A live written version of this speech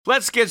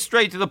Let's get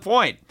straight to the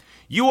point.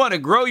 You want to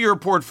grow your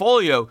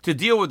portfolio to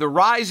deal with the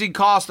rising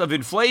cost of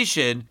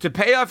inflation, to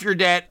pay off your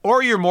debt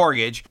or your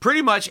mortgage,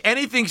 pretty much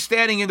anything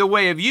standing in the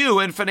way of you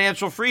and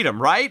financial freedom,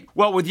 right?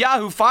 Well, with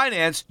Yahoo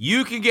Finance,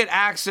 you can get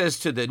access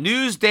to the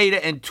news,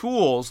 data, and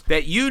tools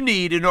that you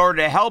need in order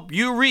to help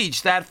you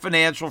reach that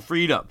financial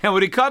freedom. And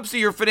when it comes to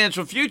your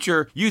financial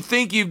future, you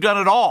think you've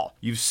done it all.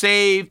 You've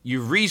saved,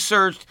 you've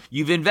researched,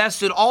 you've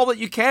invested all that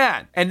you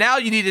can. And now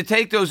you need to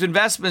take those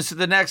investments to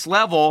the next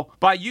level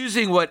by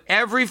using what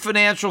every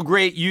financial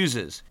great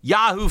uses.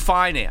 Yahoo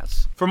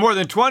Finance. For more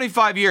than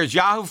 25 years,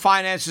 Yahoo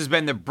Finance has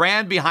been the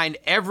brand behind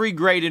every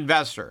great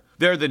investor.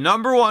 They're the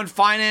 #1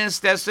 finance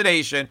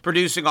destination,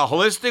 producing a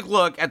holistic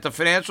look at the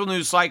financial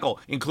news cycle,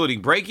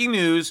 including breaking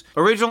news,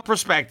 original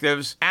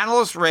perspectives,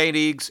 analyst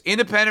ratings,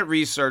 independent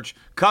research,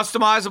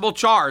 customizable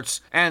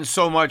charts, and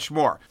so much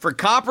more. For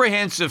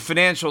comprehensive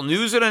financial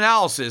news and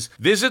analysis,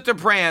 visit the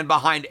brand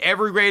behind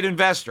every great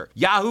investor,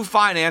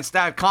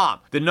 yahoofinance.com,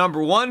 the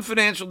 #1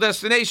 financial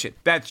destination.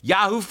 That's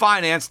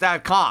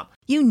yahoofinance.com.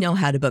 You know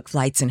how to book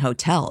flights and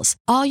hotels.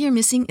 All you're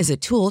missing is a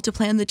tool to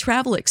plan the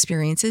travel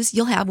experiences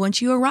you'll have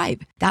once you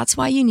arrive. That's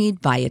why you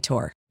need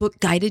Viator. Book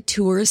guided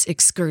tours,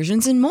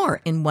 excursions, and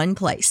more in one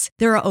place.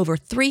 There are over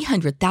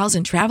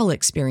 300,000 travel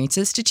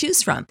experiences to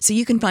choose from, so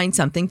you can find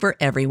something for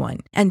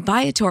everyone. And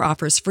Viator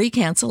offers free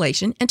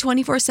cancellation and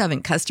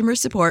 24/7 customer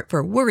support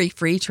for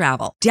worry-free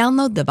travel.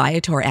 Download the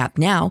Viator app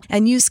now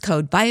and use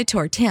code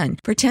Viator10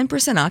 for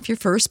 10% off your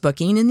first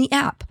booking in the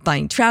app.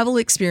 Find travel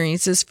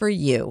experiences for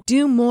you.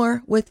 Do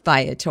more with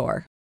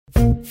Viator.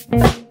 The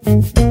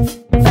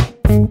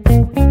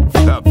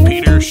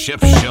Peter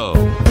Schiff Show.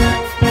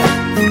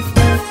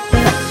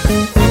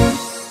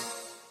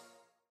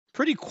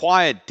 Pretty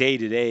quiet day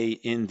today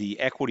in the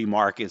equity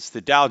markets.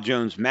 The Dow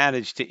Jones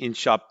managed to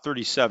inch up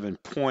 37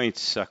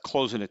 points,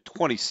 closing at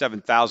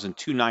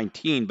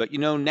 27,219. But,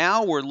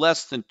 now we're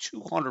less than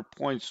 200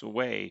 points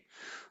away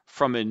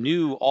from a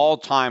new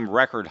all-time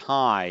record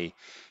high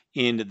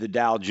in the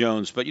Dow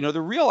Jones. But,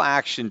 the real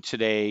action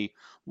today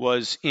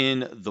was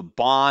in the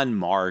bond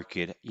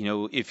market.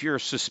 If you're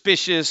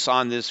suspicious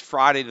on this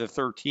Friday the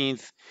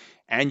 13th,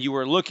 and you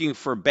were looking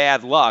for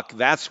bad luck,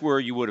 that's where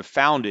you would have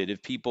found it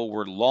if people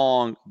were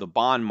long the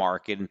bond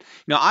market. And,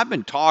 I've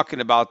been talking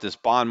about this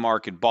bond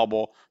market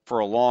bubble for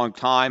a long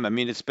time. I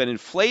mean, it's been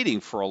inflating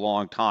for a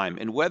long time.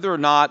 And whether or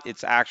not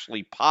it's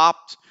actually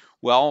popped,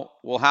 well,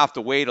 we'll have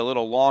to wait a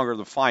little longer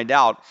to find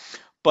out.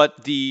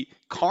 But the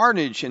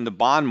carnage in the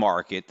bond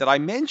market that I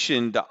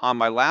mentioned on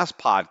my last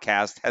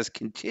podcast has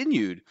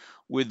continued,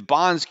 with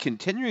bonds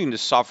continuing to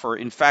suffer.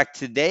 In fact,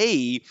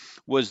 today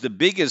was the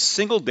biggest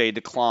single-day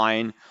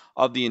decline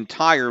of the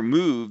entire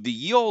move. The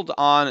yield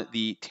on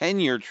the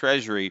 10-year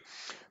Treasury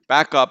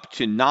back up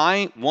to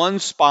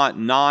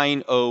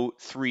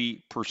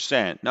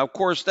 1.903%. Now, of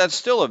course, that's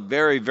still a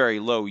very, very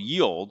low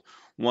yield,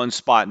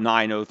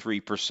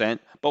 1.903%.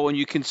 But when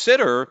you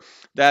consider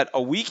that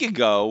a week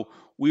ago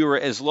we were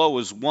as low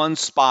as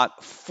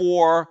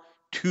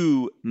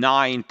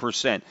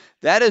 1.429%,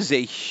 that is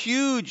a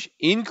huge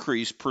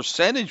increase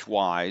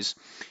percentage-wise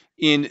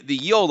in the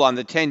yield on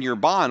the 10-year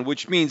bond,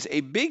 which means a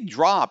big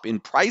drop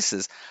in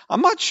prices. I'm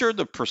not sure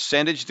the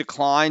percentage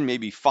decline,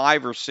 maybe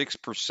 5 or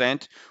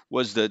 6%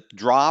 was the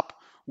drop,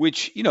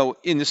 which,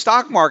 in the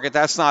stock market,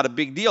 that's not a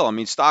big deal. I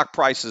mean, stock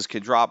prices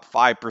could drop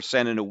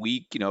 5% in a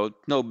week, no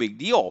big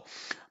deal.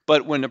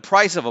 But when the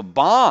price of a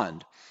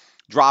bond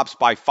drops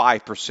by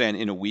 5%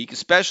 in a week,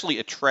 especially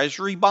a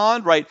Treasury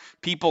bond, right?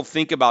 People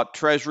think about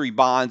Treasury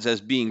bonds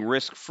as being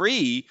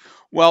risk-free.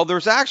 Well,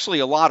 there's actually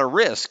a lot of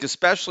risk,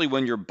 especially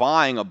when you're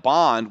buying a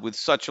bond with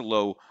such a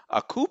low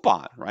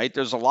coupon, right?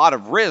 There's a lot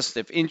of risk.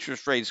 If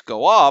interest rates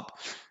go up,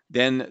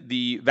 then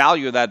the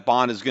value of that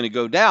bond is going to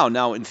go down.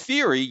 Now, in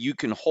theory, you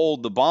can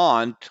hold the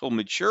bond till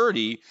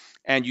maturity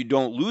and you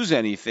don't lose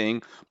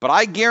anything. But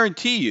I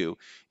guarantee you,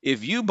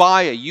 if you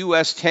buy a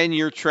U.S.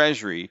 10-year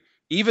Treasury,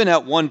 even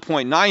at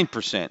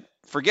 1.9%,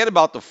 forget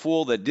about the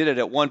fool that did it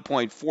at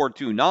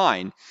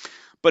 1.429,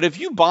 but if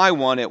you buy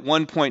one at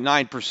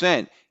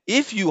 1.9%,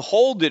 if you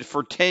hold it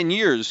for 10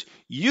 years,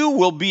 you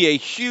will be a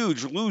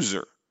huge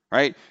loser,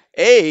 right?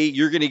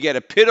 You're going to get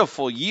a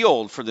pitiful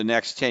yield for the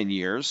next 10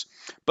 years,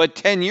 but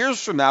 10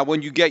 years from now,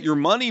 when you get your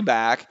money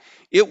back,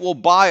 it will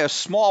buy a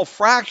small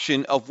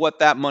fraction of what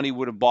that money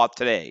would have bought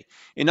today.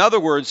 In other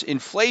words,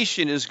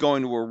 inflation is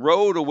going to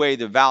erode away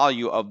the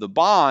value of the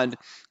bond,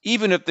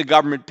 even if the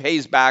government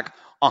pays back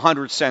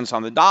 100 cents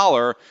on the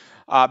dollar,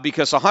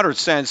 because 100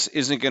 cents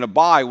isn't going to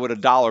buy what a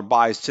dollar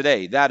buys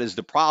today. That is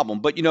the problem.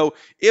 But,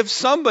 if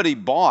somebody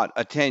bought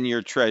a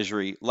 10-year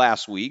Treasury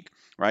last week,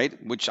 right,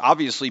 which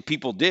obviously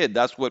people did,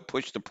 that's what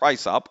pushed the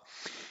price up.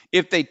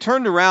 If they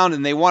turned around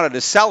and they wanted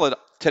to sell it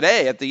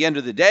today at the end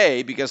of the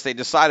day because they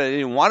decided they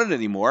didn't want it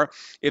anymore,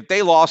 if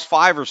they lost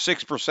 5 or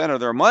 6% of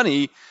their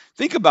money,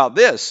 think about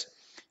this.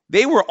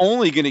 They were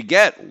only going to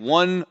get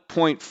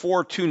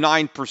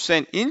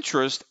 1.429%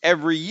 interest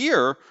every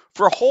year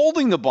for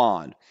holding the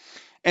bond.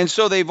 And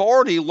so they've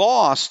already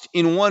lost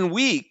in 1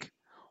 week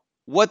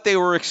what they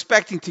were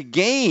expecting to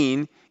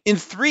gain in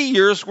 3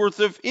 years worth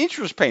of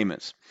interest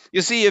payments.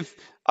 You see, if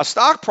a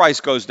stock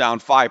price goes down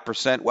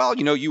 5%, well,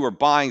 you were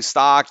buying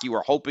stock, you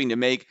were hoping to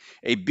make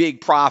a big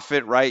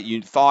profit, right?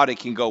 You thought it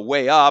can go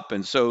way up,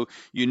 and so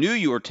you knew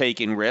you were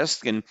taking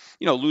risk, and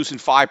losing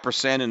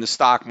 5% in the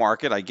stock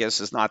market, I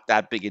guess, is not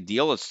that big a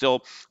deal. It's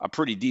still a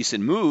pretty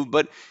decent move,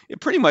 but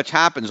it pretty much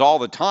happens all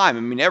the time.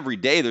 I mean, every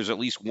day there's at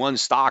least one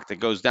stock that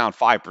goes down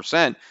 5%.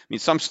 I mean,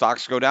 some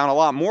stocks go down a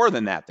lot more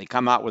than that. They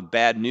come out with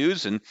bad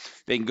news and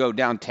they can go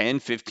down 10,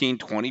 15,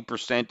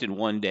 20% in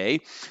one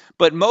day.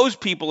 But most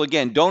people,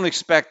 again, don't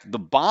expect the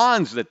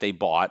bonds that they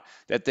bought,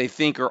 that they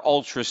think are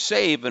ultra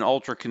safe and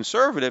ultra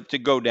conservative, to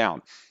go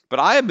down.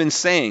 But I have been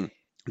saying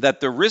that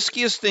the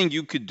riskiest thing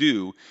you could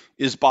do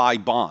is buy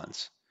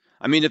bonds.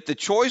 I mean, if the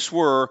choice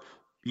were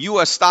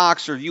U.S.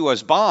 stocks or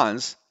U.S.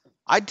 bonds,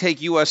 I'd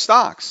take U.S.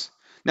 stocks.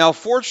 Now,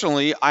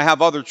 fortunately, I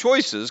have other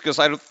choices because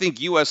I don't think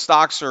U.S.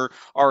 stocks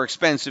are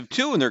expensive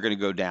too and they're going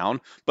to go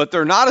down, but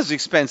they're not as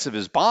expensive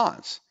as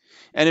bonds.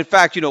 And in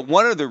fact,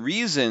 one of the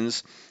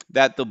reasons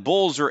that the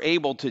bulls are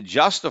able to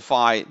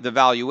justify the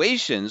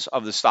valuations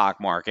of the stock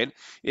market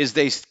is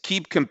they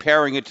keep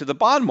comparing it to the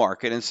bond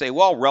market and say,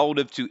 well,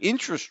 relative to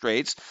interest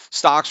rates,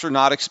 stocks are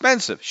not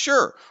expensive.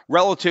 Sure,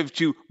 relative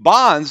to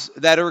bonds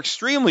that are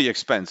extremely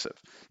expensive,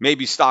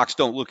 maybe stocks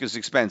don't look as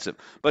expensive.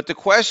 But the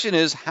question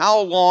is,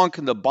 how long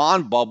can the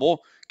bond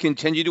bubble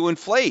continue to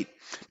inflate?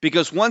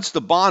 Because once the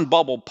bond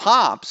bubble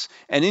pops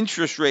and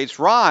interest rates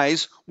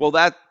rise, well,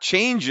 that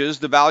changes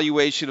the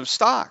valuation of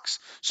stocks.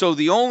 So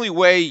the only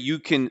way you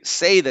can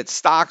say that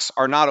stocks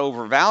are not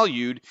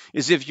overvalued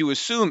is if you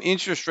assume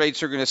interest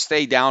rates are going to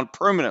stay down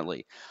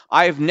permanently.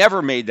 I have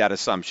never made that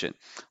assumption.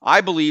 I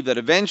believe that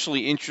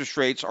eventually interest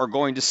rates are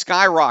going to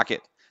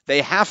skyrocket.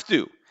 They have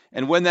to.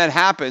 And when that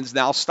happens,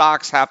 now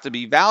stocks have to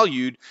be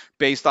valued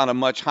based on a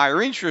much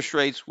higher interest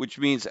rates, which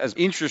means as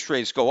interest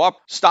rates go up,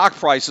 stock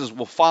prices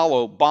will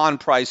follow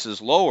bond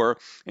prices lower.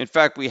 In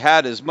fact, we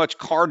had as much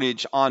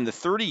carnage on the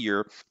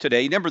 30-year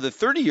today. Remember, the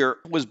 30-year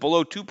was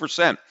below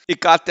 2%. It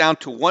got down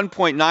to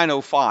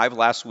 1.905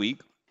 last week,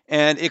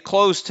 and it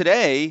closed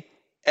today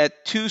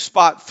at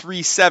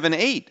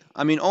 2.378.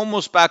 I mean,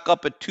 almost back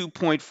up at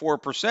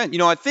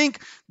 2.4%. I think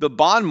the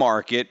bond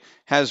market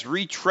has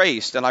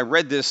retraced, and I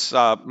read this,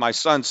 my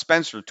son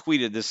Spencer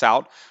tweeted this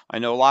out. I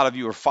know a lot of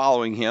you are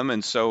following him,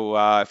 and so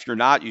if you're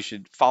not, you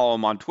should follow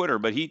him on Twitter.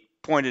 But he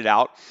pointed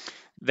out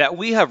that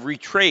we have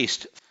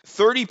retraced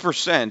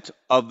 30%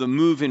 of the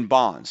move in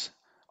bonds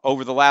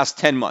over the last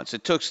 10 months.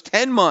 It took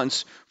 10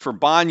 months for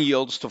bond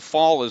yields to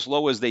fall as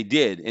low as they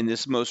did in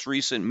this most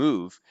recent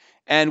move.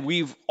 And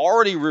we've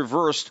already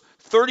reversed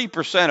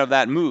 30% of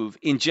that move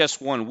in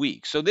just 1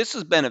 week. So this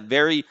has been a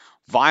very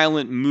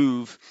violent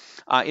move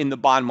in the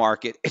bond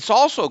market. It's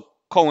also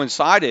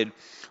coincided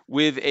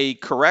with a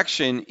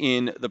correction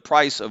in the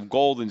price of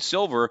gold and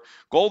silver.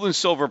 Gold and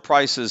silver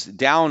prices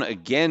down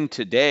again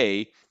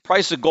today.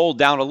 Price of gold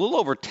down a little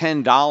over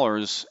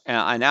 $10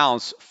 an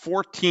ounce,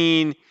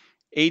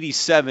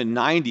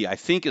 1487.90, I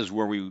think is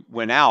where we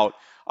went out.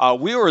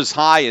 We were as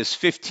high as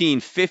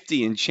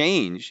 1550 and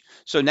change.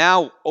 So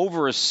now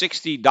over a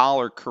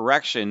 $60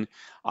 correction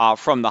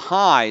from the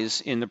highs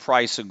in the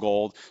price of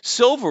gold.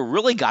 Silver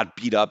really got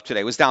beat up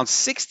today. It was down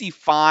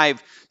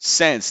 65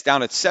 cents, down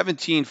at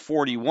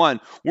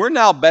 1741. We're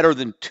now better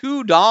than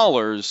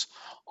 $2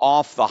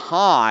 off the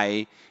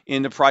high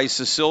in the price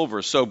of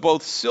silver. So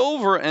both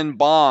silver and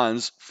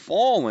bonds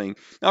falling.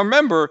 Now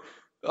remember,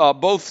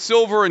 both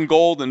silver and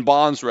gold and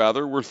bonds,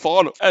 rather, were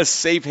thought of as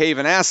safe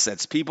haven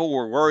assets. People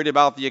were worried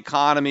about the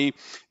economy.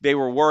 They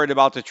were worried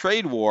about the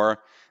trade war.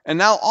 And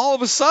now all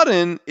of a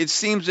sudden, it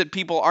seems that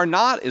people are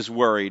not as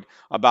worried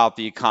about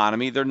the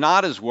economy. They're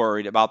not as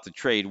worried about the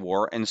trade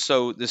war. And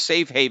so the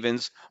safe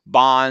havens,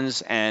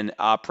 bonds, and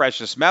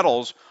precious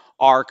metals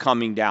are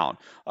coming down.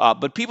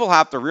 But people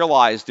have to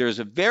realize there's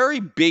a very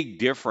big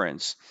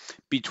difference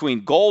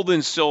between gold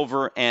and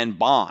silver and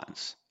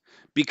bonds.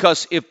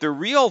 Because if the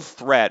real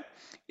threat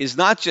is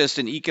not just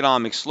an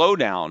economic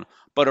slowdown,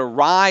 but a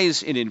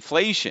rise in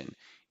inflation,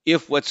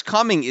 if what's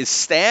coming is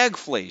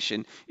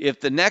stagflation, if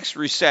the next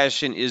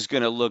recession is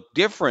going to look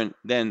different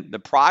than the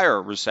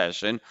prior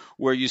recession,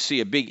 where you see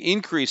a big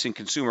increase in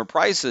consumer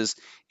prices,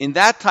 in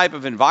that type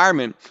of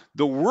environment,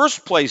 the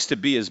worst place to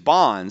be is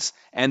bonds,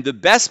 and the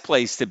best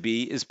place to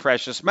be is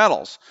precious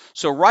metals.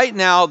 So right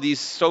now, these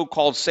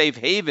so-called safe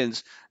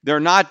havens, they're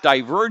not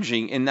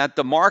diverging in that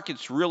the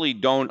markets really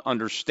don't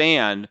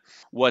understand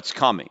what's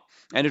coming.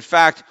 And in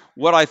fact,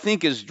 what I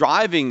think is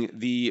driving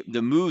the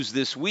moves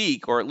this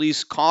week, or at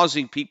least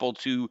causing people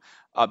to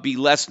be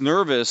less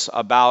nervous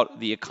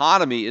about the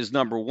economy, is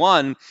number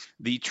one,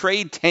 the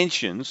trade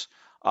tensions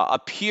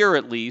appear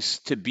at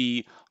least to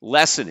be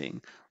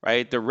lessening,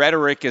 right? The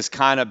rhetoric is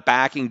kind of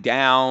backing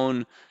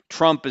down.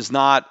 Trump is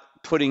not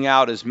putting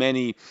out as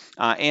many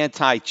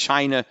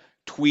anti-China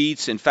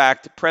tweets. In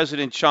fact,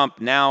 President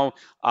Trump now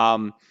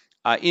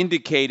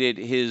indicated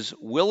his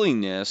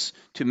willingness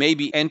to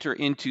maybe enter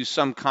into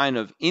some kind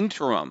of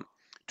interim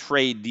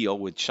trade deal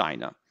with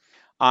China.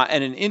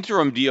 And an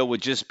interim deal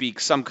would just be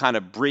some kind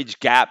of bridge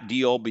gap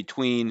deal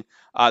between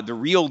the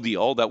real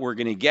deal that we're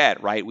going to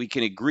get, right? We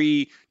can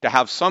agree to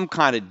have some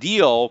kind of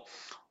deal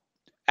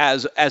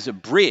as a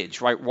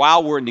bridge, right,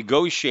 while we're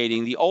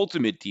negotiating the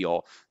ultimate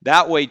deal.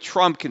 That way,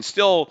 Trump can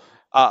still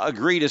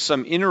agree to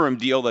some interim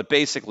deal that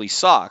basically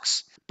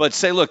sucks, but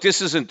say, look,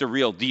 this isn't the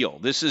real deal.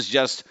 This is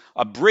just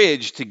a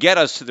bridge to get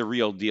us to the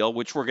real deal,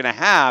 which we're going to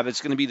have.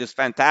 It's going to be this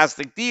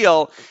fantastic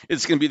deal.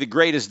 It's going to be the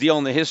greatest deal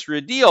in the history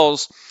of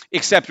deals,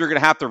 except you're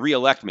going to have to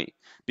reelect me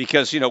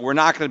because, we're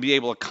not going to be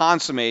able to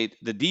consummate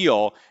the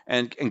deal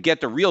and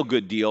get the real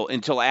good deal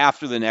until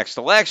after the next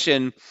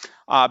election.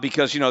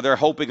 Because they're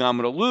hoping I'm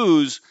going to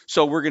lose,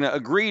 so we're going to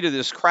agree to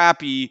this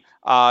crappy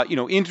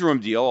interim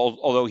deal.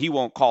 Although he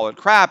won't call it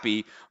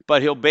crappy,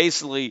 but he'll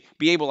basically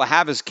be able to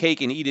have his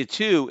cake and eat it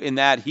too, in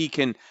that he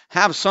can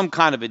have some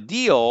kind of a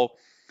deal,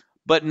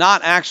 but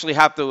not actually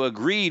have to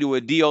agree to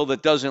a deal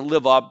that doesn't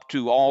live up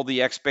to all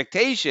the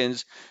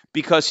expectations,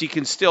 because he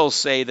can still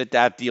say that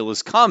that deal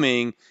is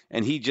coming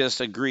and he just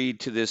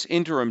agreed to this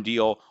interim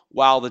deal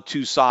while the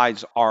two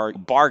sides are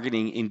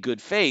bargaining in good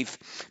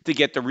faith to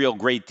get the real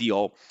great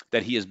deal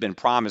that he has been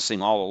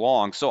promising all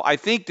along. So I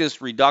think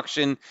this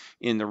reduction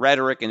in the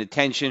rhetoric and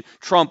attention,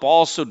 Trump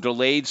also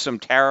delayed some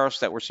tariffs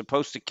that were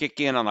supposed to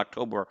kick in on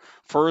October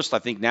 1st. I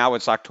think now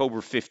it's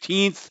October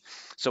 15th.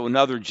 So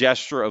another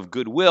gesture of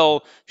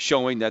goodwill,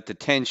 showing that the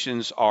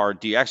tensions are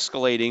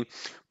de-escalating.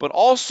 But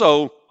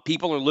also,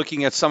 people are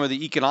looking at some of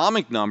the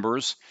economic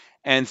numbers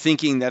and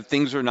thinking that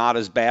things are not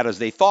as bad as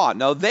they thought.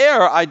 Now,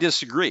 there, I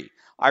disagree.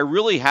 I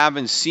really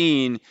haven't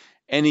seen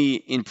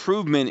any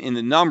improvement in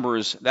the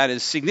numbers that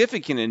is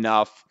significant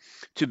enough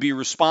to be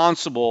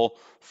responsible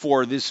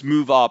for this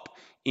move up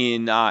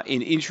in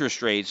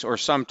interest rates or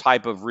some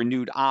type of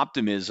renewed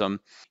optimism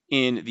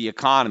in the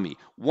economy.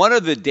 One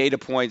of the data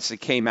points that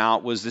came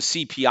out was the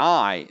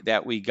CPI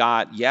that we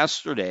got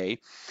yesterday,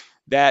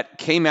 that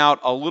came out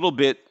a little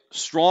bit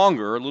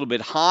stronger, a little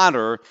bit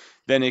hotter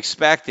than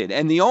expected.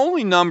 And the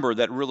only number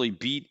that really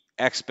beat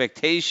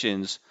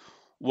expectations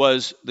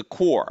was the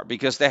core,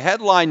 because the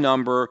headline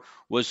number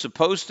was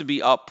supposed to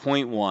be up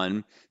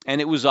 0.1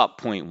 and it was up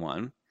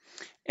 0.1.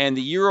 And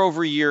the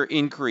year-over-year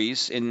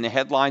increase in the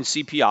headline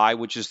CPI,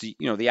 which is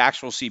the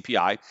actual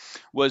CPI,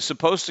 was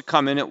supposed to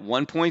come in at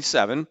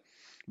 1.7,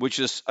 which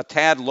is a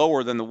tad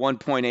lower than the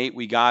 1.8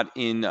 we got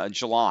in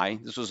July.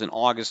 This was an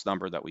August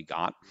number that we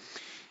got.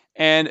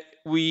 And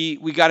we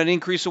got an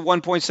increase of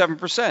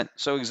 1.7%,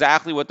 so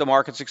exactly what the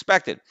markets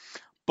expected.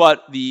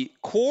 But the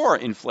core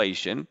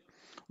inflation,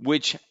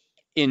 which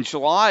in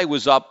July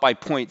was up by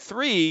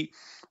 0.3,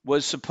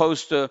 was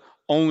supposed to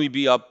only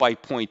be up by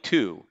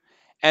 0.2.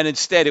 And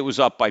instead it was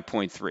up by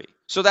 0.3.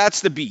 So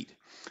that's the beat.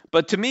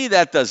 But to me,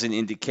 that doesn't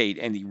indicate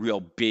any real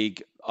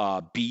big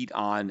beat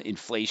on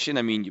inflation.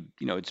 I mean,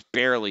 it's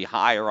barely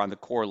higher on the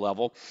core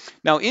level.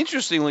 Now,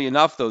 interestingly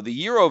enough, though, the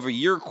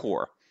year-over-year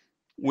core,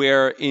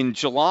 where in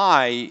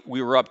July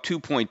we were up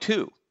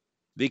 2.2,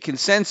 the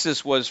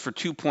consensus was for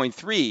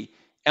 2.3,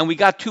 and we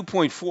got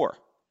 2.4,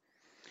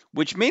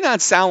 which may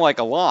not sound like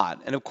a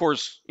lot. And of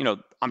course,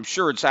 I'm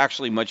sure it's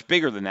actually much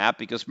bigger than that,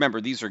 because remember,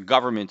 these are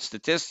government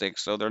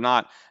statistics, so they're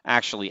not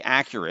actually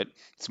accurate.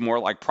 It's more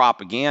like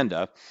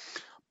propaganda.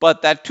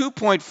 But that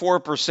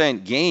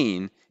 2.4%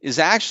 gain is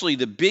actually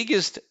the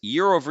biggest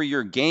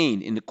year-over-year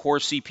gain in the core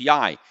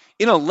CPI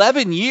in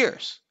 11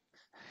 years.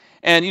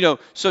 And,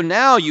 so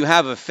now you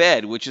have a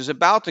Fed which is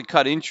about to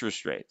cut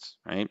interest rates,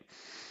 right?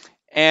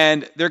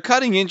 And they're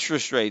cutting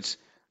interest rates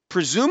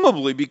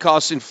presumably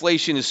because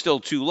inflation is still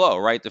too low,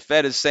 right? The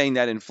Fed is saying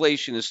that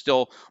inflation is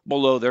still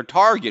below their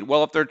target.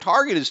 Well, if their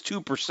target is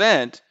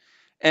 2%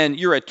 and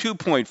you're at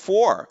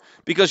 2.4,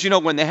 because,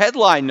 when the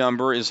headline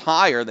number is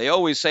higher, they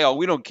always say, oh,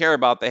 we don't care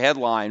about the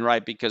headline,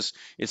 right? Because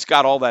it's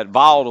got all that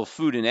volatile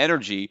food and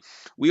energy.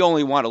 We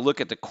only want to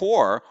look at the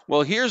core.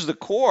 Well, here's the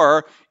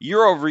core,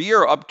 year over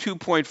year, up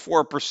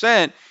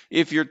 2.4%.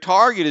 If your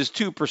target is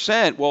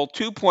 2%, well,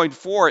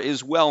 2.4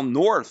 is well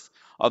north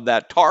of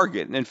that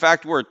target. And in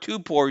fact, we're at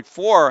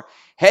 2.4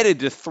 headed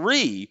to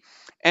 3.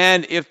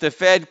 And if the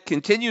Fed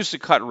continues to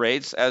cut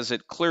rates, as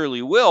it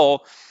clearly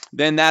will,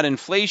 then that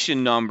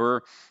inflation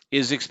number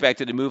is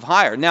expected to move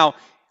higher. Now,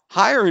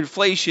 higher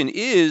inflation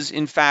is,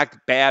 in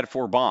fact, bad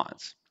for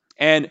bonds.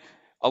 And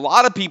a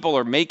lot of people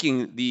are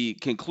making the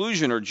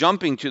conclusion, or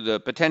jumping to the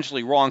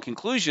potentially wrong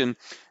conclusion,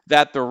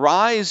 that the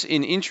rise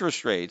in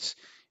interest rates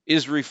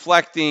is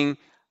reflecting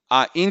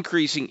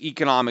increasing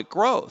economic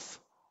growth.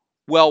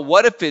 Well,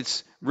 what if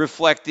it's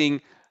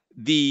reflecting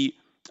the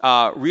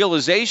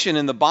realization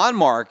in the bond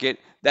market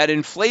that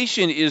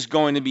inflation is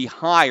going to be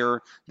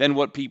higher than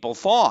what people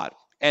thought?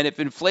 And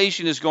if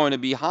inflation is going to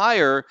be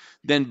higher,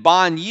 then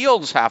bond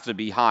yields have to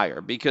be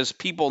higher, because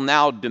people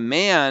now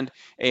demand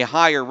a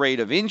higher rate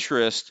of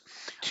interest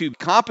to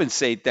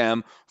compensate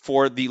them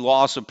for the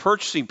loss of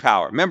purchasing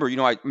power. Remember,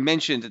 I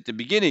mentioned at the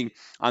beginning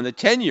on the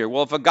 10-year,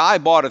 well, if a guy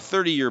bought a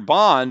 30-year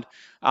bond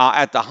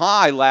at the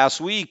high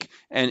last week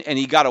and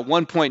he got a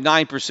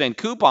 1.9%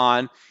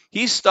 coupon,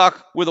 He's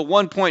stuck with a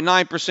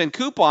 1.9%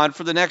 coupon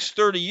for the next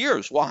 30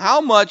 years. Well,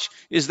 how much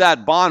is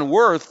that bond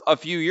worth a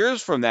few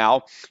years from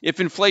now if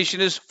inflation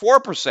is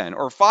 4%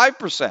 or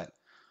 5%?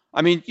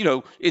 I mean,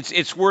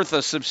 it's worth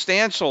a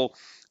substantial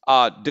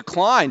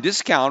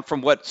discount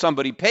from what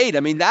somebody paid. I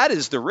mean, that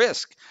is the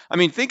risk. I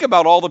mean, think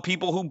about all the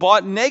people who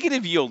bought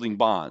negative yielding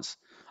bonds.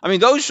 I mean,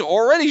 those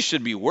already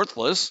should be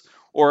worthless,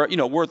 or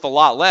worth a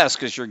lot less,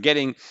 because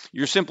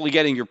you're simply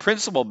getting your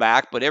principal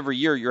back, but every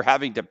year you're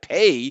having to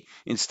pay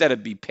instead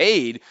of be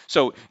paid.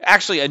 So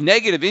actually, a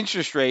negative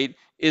interest rate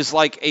is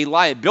like a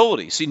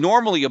liability. See,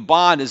 normally a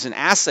bond is an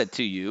asset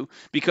to you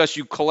because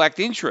you collect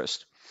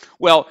interest.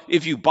 Well,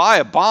 if you buy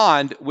a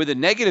bond with a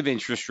negative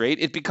interest rate,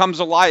 it becomes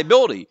a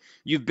liability.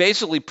 You've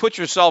basically put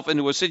yourself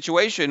into a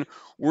situation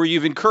where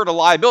you've incurred a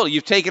liability.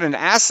 You've taken an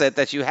asset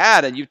that you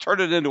had and you've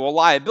turned it into a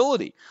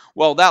liability.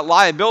 Well, that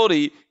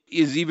liability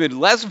is even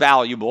less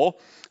valuable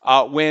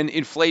when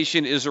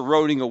inflation is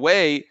eroding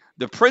away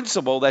the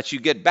principal that you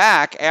get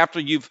back after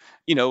you've,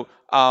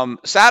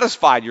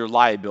 satisfied your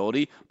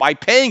liability by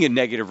paying a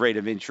negative rate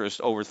of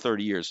interest over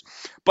 30 years.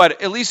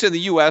 But at least in the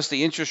U.S.,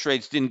 the interest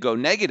rates didn't go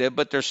negative,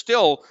 but they're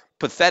still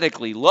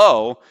pathetically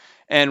low,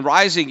 and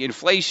rising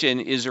inflation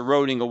is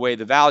eroding away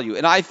the value.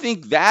 And I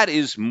think that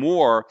is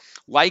more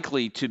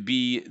likely to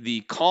be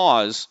the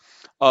cause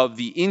of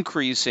the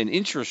increase in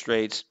interest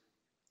rates,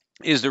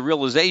 is the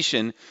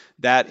realization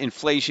that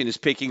inflation is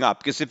picking up.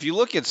 Because if you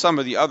look at some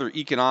of the other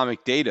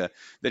economic data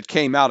that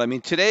came out, I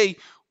mean, today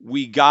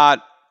we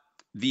got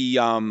the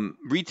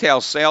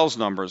retail sales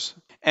numbers.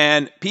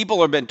 And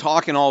people have been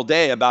talking all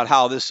day about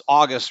how this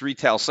August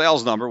retail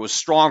sales number was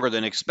stronger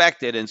than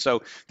expected. And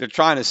so they're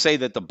trying to say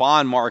that the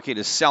bond market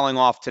is selling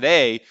off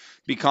today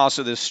because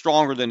of this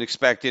stronger than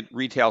expected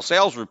retail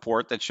sales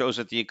report that shows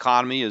that the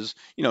economy is,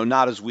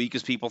 not as weak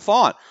as people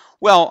thought.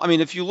 Well, I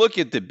mean, if you look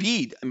at the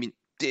beat, I mean,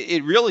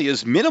 it really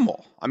is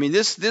minimal. I mean,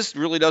 this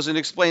really doesn't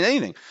explain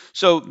anything.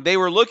 So they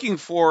were looking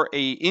for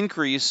a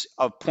increase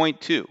of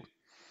 0.2.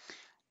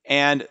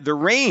 And the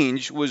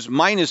range was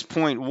minus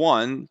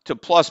 0.1 to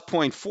plus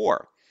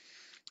 0.4.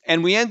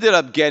 And we ended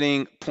up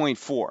getting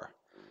 0.4.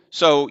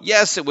 So,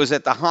 yes, it was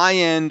at the high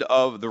end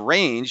of the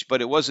range,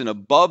 but it wasn't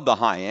above the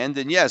high end.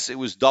 And yes, it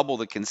was double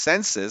the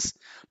consensus.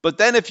 But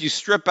then if you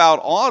strip out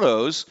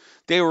autos,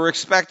 they were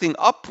expecting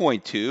up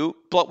 0.2,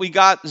 but we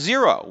got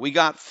zero. We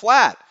got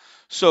flat.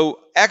 So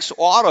X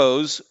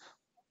autos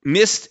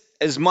missed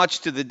as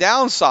much to the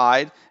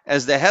downside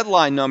as the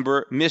headline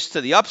number missed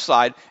to the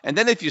upside. And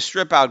then if you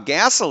strip out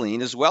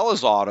gasoline as well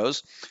as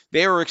autos,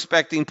 they were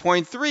expecting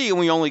 0.3 and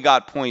we only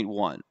got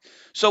 0.1.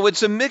 So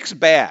it's a mixed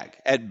bag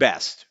at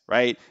best,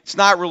 right? It's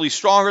not really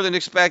stronger than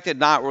expected,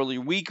 not really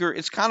weaker.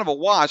 It's kind of a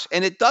wash.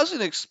 And it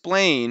doesn't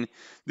explain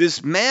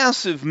this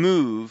massive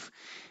move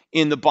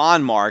in the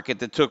bond market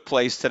that took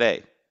place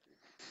today.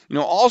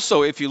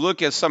 Also, if you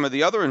look at some of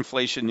the other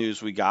inflation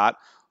news we got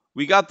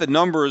the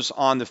numbers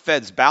on the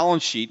Fed's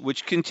balance sheet,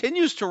 which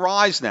continues to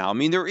rise now. I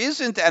mean, there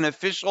isn't an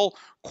official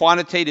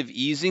quantitative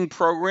easing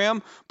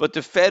program, but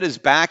the Fed is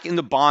back in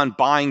the bond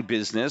buying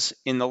business.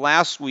 In the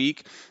last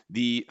week,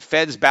 the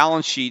Fed's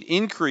balance sheet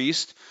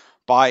increased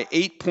by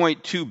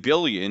 $8.2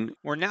 billion.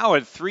 We're now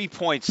at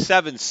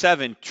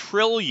 $3.77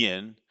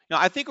 trillion. Now,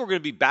 I think we're going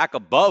to be back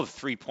above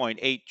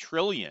 $3.8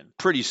 trillion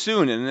pretty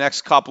soon in the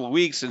next couple of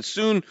weeks, and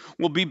soon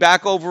we'll be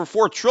back over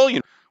 $4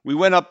 trillion. We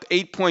went up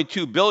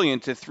 $8.2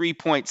 billion to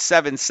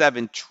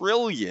 $3.77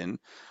 trillion.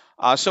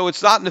 So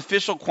it's not an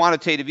official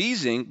quantitative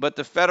easing, but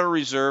the Federal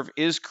Reserve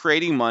is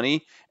creating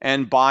money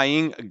and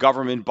buying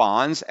government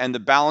bonds, and the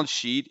balance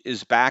sheet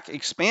is back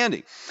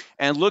expanding.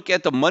 And look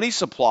at the money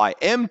supply,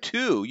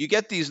 M2. You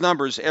get these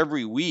numbers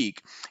every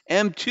week.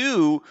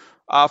 M2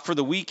 for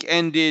the week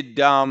ended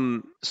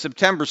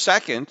September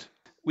 2nd.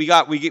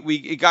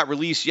 It got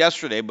released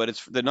yesterday,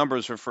 but the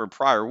numbers are for a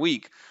prior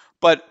week.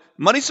 But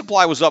money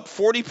supply was up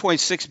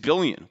 40.6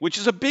 billion, which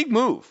is a big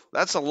move.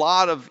 That's a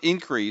lot of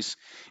increase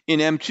in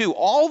M2.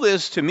 All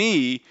this to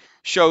me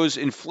shows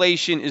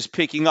inflation is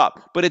picking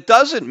up, but it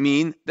doesn't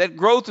mean that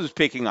growth is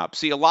picking up.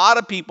 See, a lot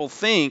of people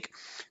think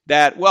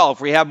that, well, if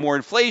we have more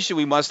inflation,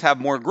 we must have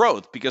more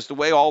growth, because the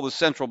way all the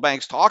central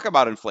banks talk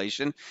about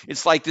inflation,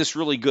 it's like this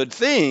really good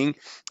thing,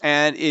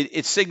 and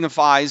it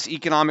signifies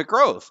economic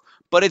growth.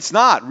 But it's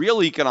not.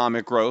 Real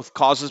economic growth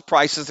causes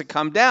prices to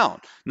come down,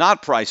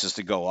 not prices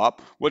to go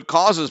up. What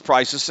causes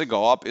prices to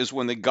go up is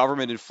when the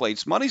government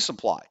inflates money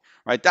supply,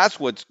 right? That's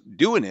what's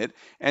doing it.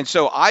 And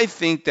so I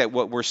think that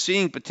what we're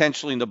seeing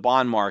potentially in the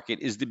bond market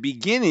is the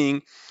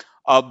beginning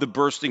of the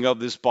bursting of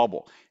this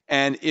bubble.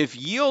 And if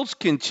yields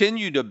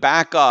continue to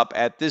back up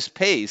at this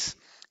pace,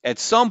 at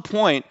some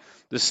point,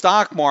 the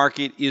stock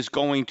market is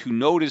going to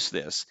notice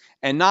this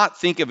and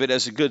not think of it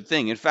as a good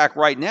thing. In fact,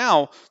 right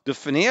now, the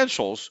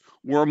financials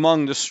were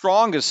among the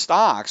strongest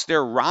stocks.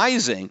 They're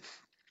rising.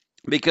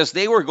 because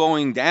they were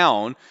going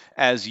down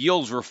as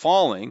yields were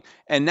falling.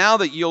 And now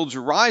that yields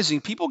are rising,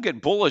 people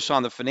get bullish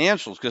on the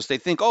financials because they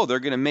think, oh, they're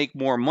going to make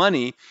more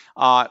money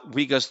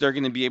because they're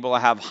going to be able to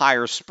have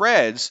higher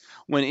spreads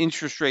when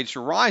interest rates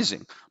are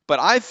rising. But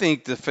I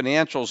think the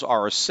financials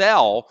are a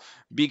sell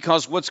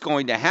because what's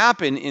going to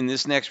happen in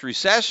this next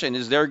recession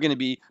is they're going to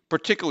be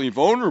particularly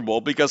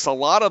vulnerable because a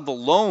lot of the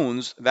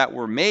loans that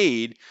were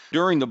made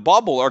during the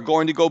bubble are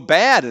going to go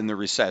bad in the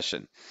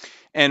recession.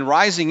 And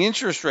rising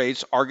interest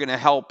rates are going to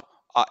help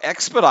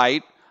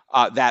expedite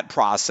that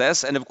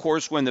process. And of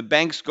course, when the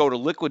banks go to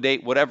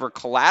liquidate whatever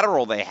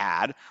collateral they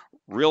had,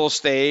 real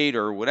estate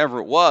or whatever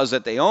it was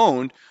that they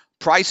owned,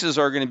 prices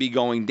are going to be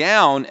going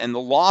down and the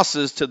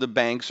losses to the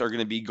banks are going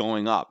to be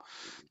going up.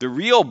 The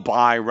real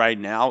buy right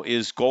now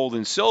is gold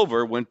and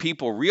silver when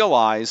people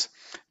realize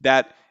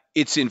that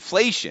it's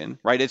inflation,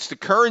 right? It's the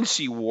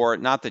currency war,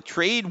 not the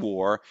trade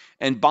war.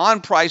 And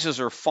bond prices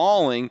are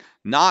falling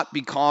not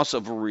because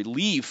of a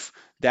relief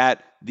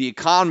that the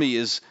economy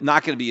is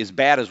not going to be as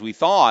bad as we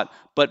thought,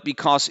 but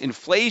because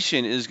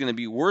inflation is going to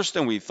be worse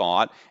than we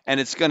thought, and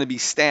it's going to be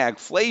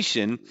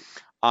stagflation,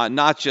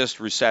 not just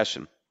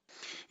recession.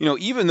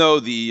 Even though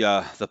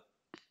the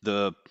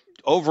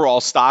overall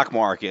stock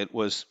market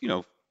was,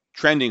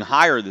 trending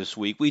higher this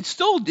week, we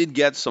still did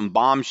get some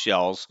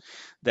bombshells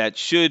that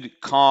should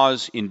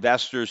cause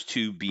investors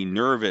to be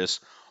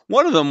nervous.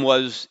 One of them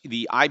was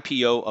the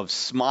IPO of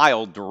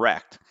Smile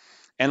Direct.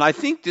 And I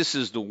think this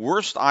is the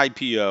worst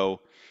IPO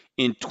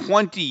in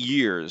 20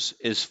 years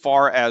as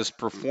far as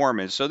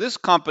performance. So this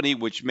company,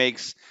 which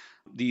makes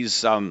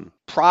these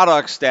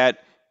products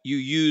that you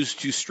use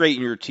to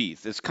straighten your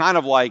teeth, it's kind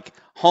of like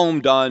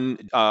home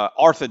done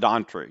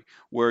orthodontics,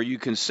 where you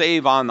can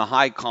save on the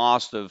high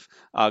cost of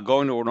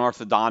going to an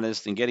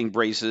orthodontist and getting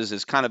braces.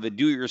 It's kind of a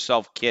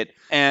do-it-yourself kit.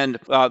 And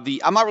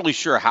I'm not really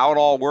sure how it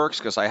all works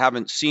because I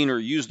haven't seen or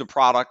used the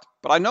product,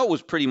 but I know it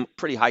was pretty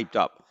hyped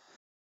up.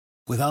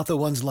 Without the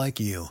ones like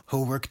you,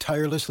 who work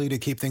tirelessly to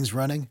keep things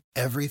running,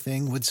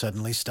 everything would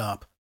suddenly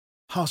stop.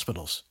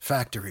 Hospitals,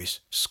 factories,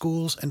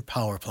 schools, and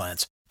power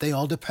plants, they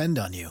all depend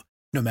on you.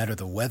 No matter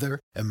the weather,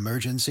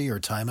 emergency, or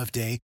time of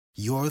day,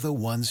 you're the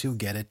ones who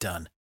get it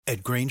done.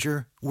 At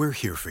Grainger, we're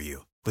here for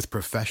you with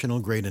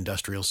professional-grade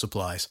industrial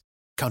supplies.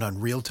 Count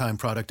on real-time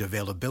product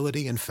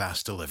availability and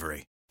fast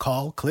delivery.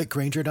 Call, click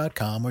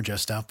Grainger.com, or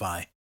just stop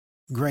by.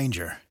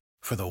 Grainger,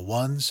 for the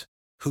ones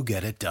who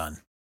get it done.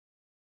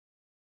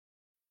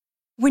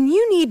 When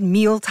you need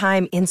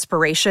mealtime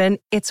inspiration,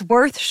 it's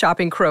worth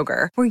shopping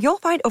Kroger, where you'll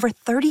find over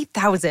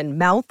 30,000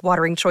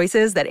 mouth-watering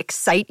choices that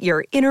excite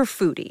your inner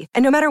foodie.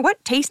 And no matter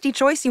what tasty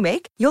choice you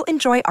make, you'll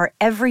enjoy our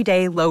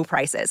everyday low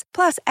prices,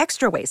 plus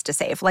extra ways to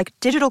save, like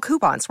digital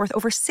coupons worth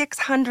over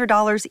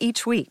 $600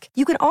 each week.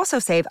 You can also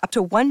save up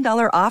to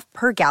 $1 off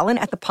per gallon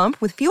at the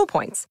pump with fuel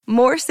points.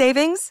 More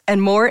savings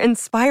and more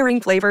inspiring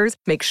flavors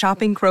make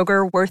shopping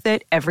Kroger worth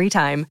it every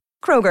time.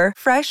 Kroger,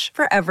 fresh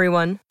for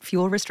everyone.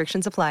 Fuel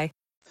restrictions apply.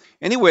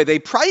 Anyway, they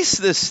priced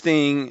this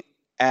thing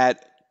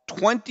at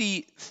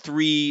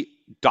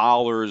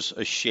 $23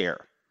 a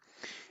share.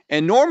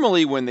 And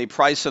normally when they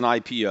price an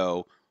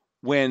IPO,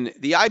 when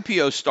the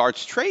IPO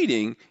starts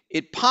trading,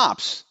 it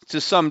pops to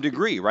some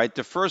degree, right?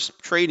 The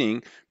first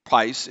trading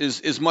price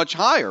is much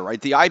higher, right?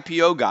 The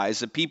IPO guys,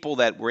 the people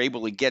that were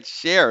able to get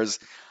shares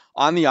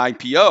on the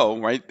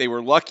IPO, right? They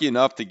were lucky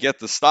enough to get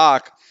the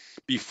stock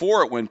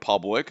before it went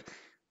public.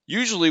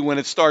 Usually when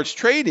it starts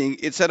trading,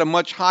 it's at a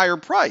much higher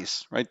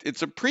price, right?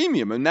 It's a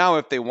premium. And now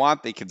if they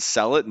want, they can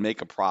sell it and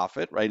make a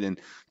profit, right? And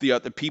the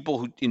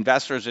people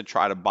investors that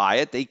try to buy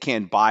it, they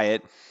can't buy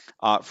it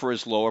for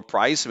as low a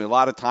price. I mean, a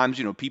lot of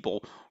times,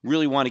 people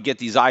really want to get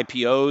these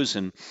IPOs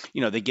and,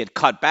 they get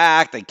cut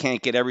back. They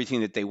can't get everything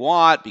that they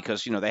want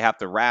because, they have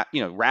to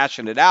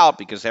ration it out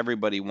because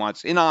everybody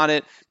wants in on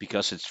it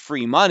because it's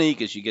free money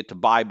because you get to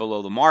buy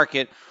below the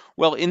market.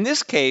 Well, in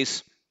this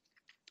case,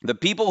 the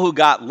people who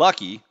got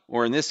lucky,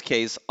 or in this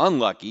case,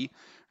 unlucky,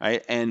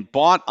 right, and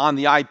bought on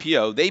the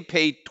IPO, they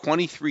paid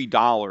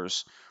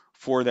 $23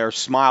 for their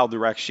Smile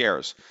Direct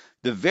shares.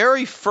 The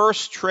very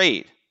first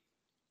trade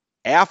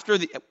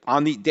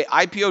on the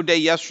IPO day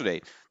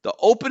yesterday, the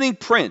opening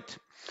print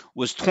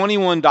was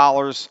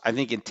 $21, I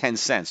think, and 10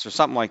 cents or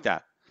something like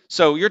that.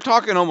 So you're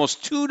talking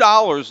almost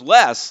 $2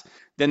 less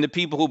than the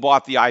people who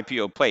bought the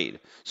IPO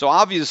paid. So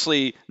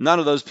obviously, none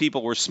of those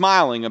people were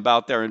smiling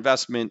about their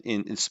investment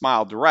in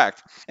Smile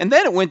Direct. And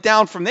then it went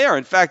down from there.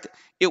 In fact,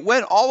 it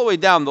went all the way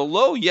down. The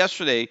low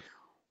yesterday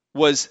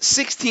was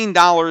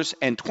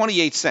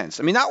 $16.28.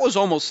 I mean, that was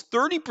almost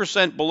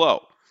 30%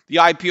 below the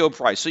IPO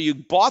price. So you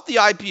bought the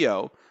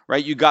IPO,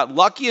 right? You got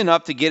lucky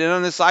enough to get in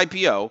on this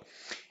IPO.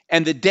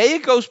 And the day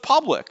it goes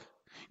public,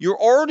 you're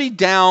already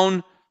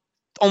down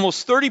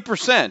almost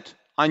 30%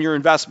 on your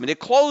investment. It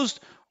closed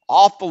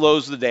off the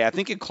lows of the day. I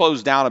think it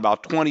closed down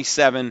about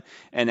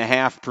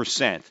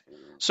 27.5%.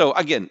 So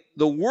again,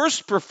 the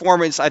worst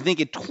performance, I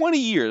think, in 20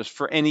 years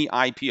for any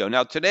IPO.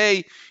 Now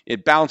today,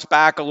 it bounced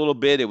back a little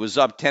bit. It was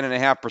up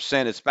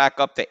 10.5%. It's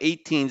back up to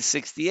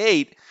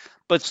 1868.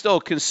 but still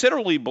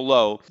considerably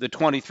below the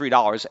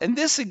 $23. And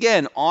this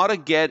again ought to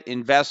get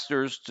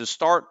investors to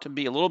start to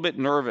be a little bit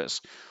nervous.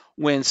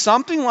 When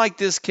something like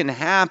this can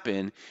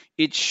happen,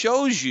 it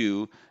shows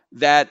you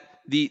that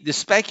the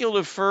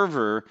speculative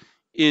fervor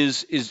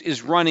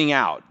is running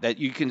out. That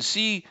you can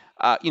see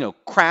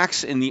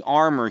cracks in the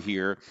armor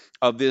here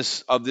of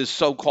this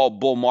so-called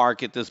bull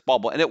market, this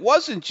bubble. And it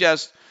wasn't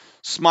just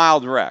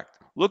Smile Direct.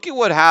 Look at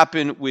what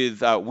happened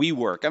with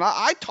WeWork. And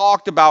I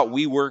talked about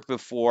WeWork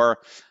before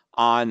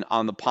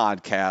on the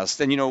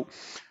podcast. And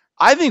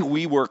I think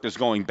WeWork is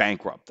going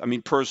bankrupt. I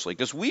mean, personally,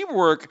 because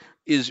WeWork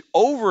is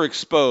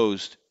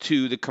overexposed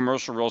to the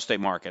commercial real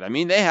estate market. I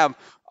mean, they have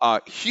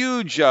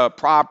huge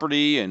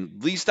property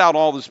and leased out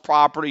all this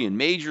property in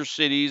major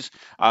cities.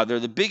 They're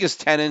the biggest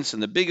tenants in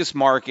the biggest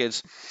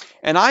markets.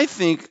 And I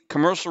think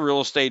commercial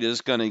real estate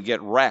is going to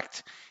get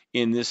wrecked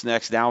in this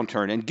next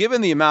downturn. And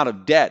given the amount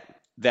of debt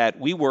that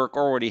WeWork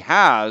already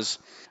has,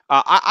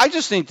 I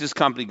just think this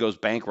company goes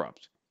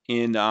bankrupt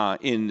in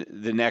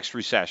the next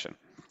recession.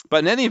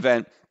 But in any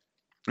event,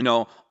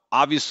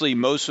 obviously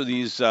most of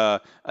these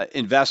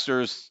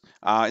investors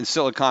in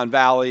Silicon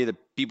Valley, the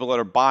people that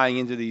are buying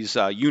into these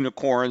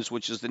unicorns,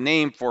 which is the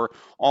name for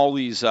all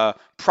these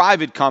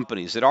private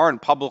companies that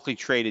aren't publicly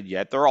traded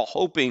yet, they're all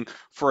hoping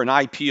for an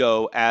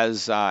IPO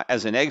as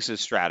an exit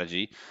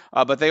strategy,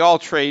 but they all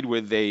trade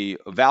with a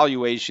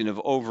valuation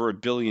of over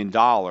 $1 billion,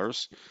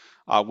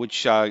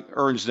 which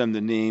earns them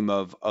the name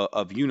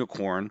of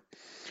unicorn.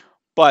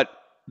 But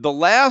the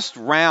last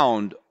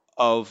round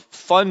of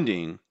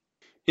funding,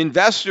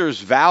 investors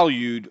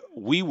valued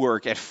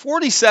WeWork at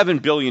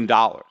 $47 billion,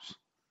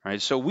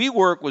 right? So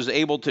WeWork was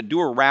able to do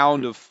a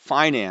round of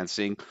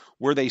financing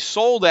where they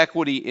sold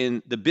equity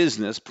in the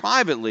business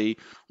privately,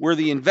 where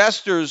the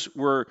investors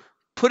were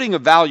putting a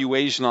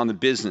valuation on the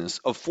business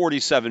of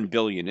 $47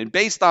 billion. And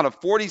based on a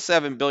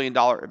 $47 billion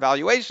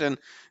valuation,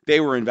 they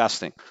were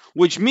investing,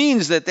 which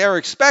means that they're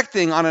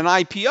expecting on an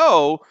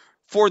IPO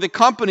for the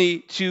company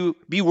to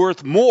be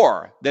worth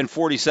more than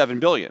 $47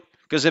 billion.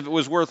 Because if it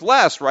was worth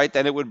less, right,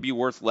 then it would be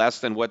worth less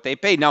than what they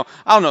paid. Now,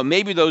 I don't know,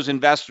 maybe those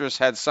investors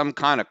had some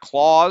kind of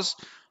clause.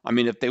 I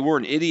mean, if they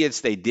weren't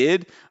idiots, they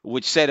did,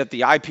 which said if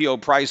the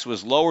IPO price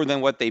was lower than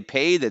what they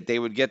paid, that they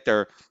would get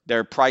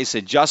their price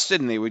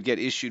adjusted and they would get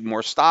issued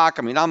more stock.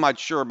 I mean, I'm not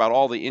sure about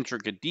all the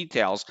intricate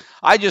details.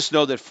 I just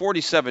know that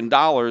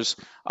 $47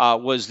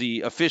 was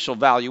the official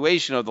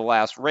valuation of the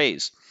last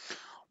raise.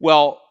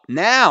 Well,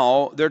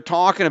 now they're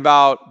talking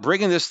about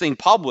bringing this thing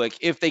public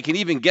if they can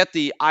even get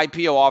the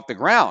IPO off the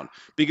ground,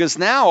 because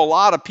now a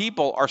lot of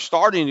people are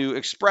starting to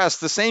express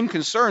the same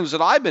concerns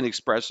that I've been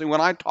expressing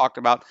when I talked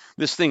about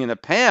this thing in the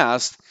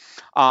past.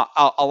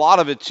 A lot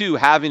of it, too,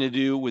 having to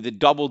do with the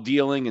double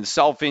dealing and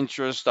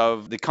self-interest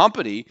of the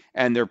company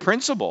and their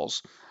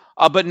principals.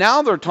 But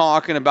now they're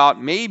talking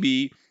about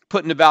maybe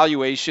putting a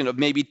valuation of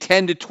maybe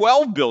 10 to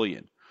 12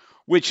 billion,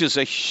 which is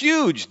a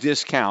huge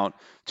discount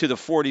to the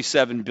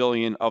 $47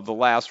 billion of the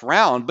last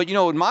round. But,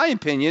 in my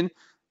opinion,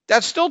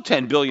 that's still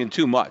 $10 billion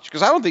too much,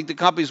 because I don't think the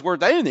company's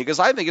worth anything, because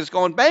I think it's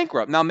going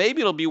bankrupt. Now,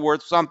 maybe it'll be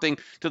worth something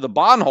to the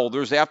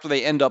bondholders after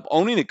they end up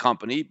owning the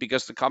company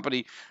because the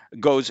company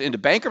goes into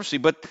bankruptcy.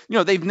 But,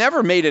 they've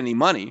never made any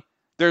money.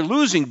 They're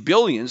losing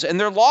billions, and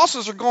their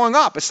losses are going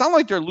up. It's not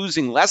like they're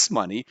losing less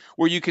money,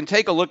 where you can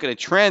take a look at a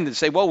trend and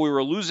say, well, we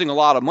were losing a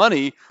lot of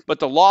money, but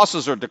the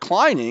losses are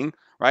declining,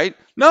 right?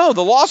 No,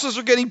 the losses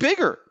are getting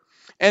bigger.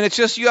 And it's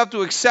just you have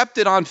to accept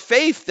it on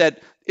faith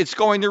that it's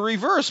going to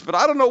reverse, but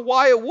I don't know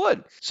why it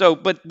would.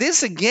 But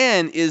this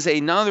again is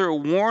another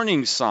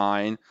warning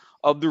sign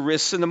of the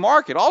risks in the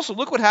market. Also,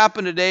 look what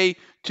happened today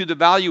to the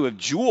value of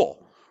Juul,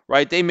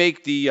 right? They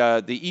make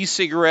the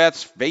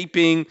e-cigarettes,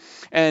 vaping,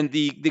 and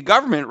the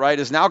government, right,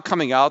 is now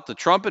coming out, the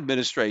Trump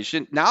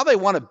administration, now they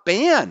want to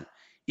ban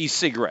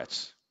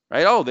e-cigarettes.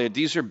 Right? Oh,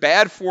 these are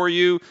bad for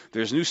you.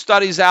 There's new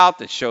studies out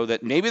that show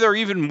that maybe they're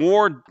even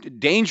more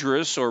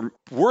dangerous or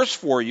worse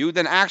for you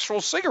than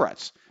actual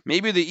cigarettes.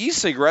 Maybe the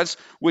e-cigarettes,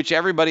 which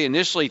everybody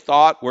initially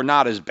thought were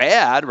not as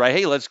bad, right?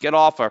 Hey, let's get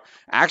off our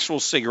actual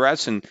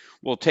cigarettes and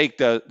we'll take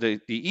the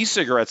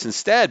e-cigarettes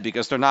instead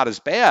because they're not as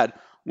bad.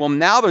 Well,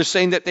 now they're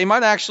saying that they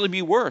might actually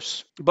be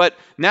worse. But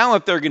now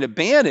if they're going to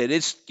ban it,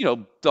 it's,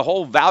 the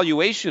whole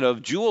valuation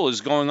of Juul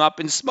is going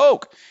up in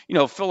smoke.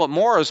 Philip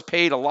Morris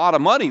paid a lot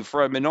of money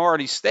for a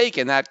minority stake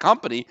in that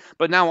company,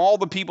 but now all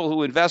the people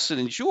who invested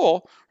in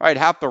Juul, right,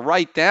 have to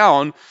write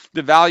down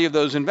the value of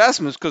those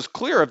investments, because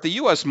clear, if the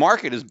U.S.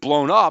 market is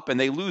blown up and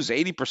they lose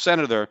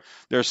 80% of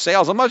their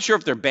sales, I'm not sure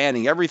if they're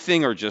banning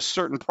everything or just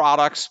certain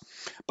products.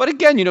 But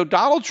again,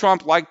 Donald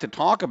Trump liked to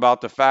talk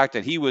about the fact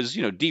that he was,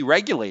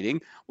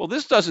 deregulating. Well,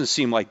 this doesn't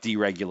seem like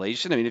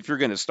deregulation. I mean, if you're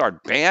going to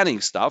start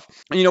banning stuff,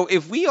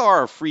 if we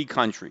are a free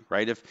country,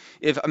 right,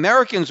 if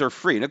Americans are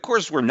free, and of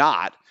course we're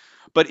not,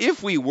 but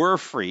if we were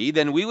free,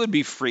 then we would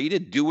be free to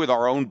do with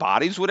our own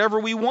bodies whatever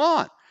we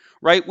want,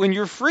 right? When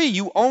you're free,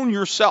 you own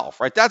yourself,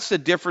 right? That's the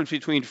difference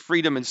between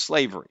freedom and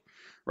slavery,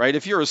 right?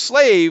 If you're a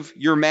slave,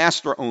 your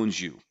master owns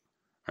you.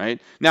 right?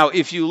 Now,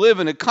 if you live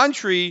in a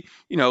country,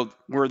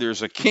 where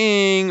there's a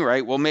king,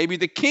 right? Well, maybe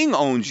the king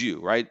owns you,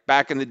 right?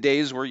 Back in the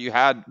days where you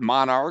had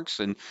monarchs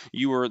and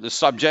you were the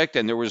subject,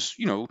 and there was,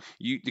 you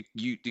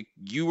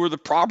were the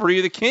property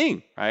of the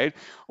king, right?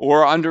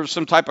 Or under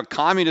some type of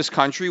communist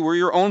country where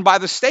you're owned by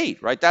the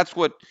state, right? That's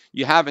what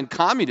you have in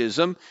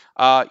communism.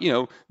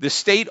 The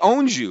state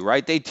owns you,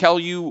 right? They tell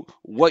you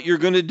what you're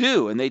going to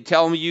do, and they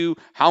tell you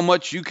how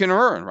much you can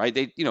earn, right?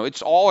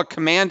 It's all a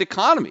command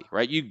economy,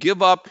 right? You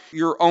give up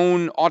your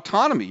own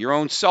autonomy, your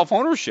own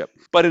self-ownership.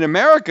 But in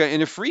America,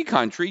 in a free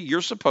country,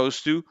 you're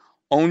supposed to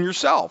own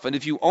yourself. And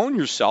if you own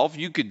yourself,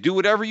 you could do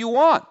whatever you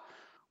want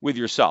with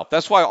yourself.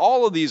 That's why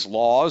all of these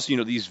laws,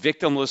 these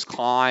victimless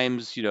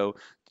crimes,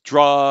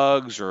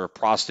 drugs or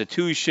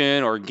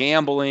prostitution or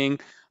gambling.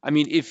 I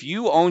mean, if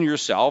you own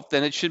yourself,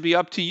 then it should be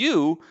up to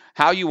you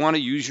how you want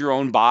to use your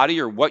own body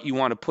or what you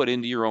want to put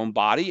into your own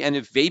body. And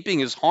if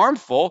vaping is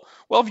harmful,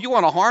 well, if you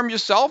want to harm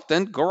yourself,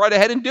 then go right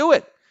ahead and do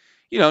it.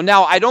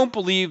 Now I don't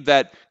believe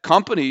that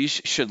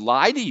companies should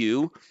lie to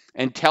you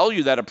and tell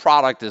you that a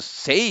product is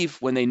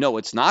safe when they know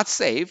it's not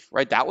safe,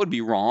 right? That would be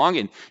wrong.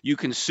 And you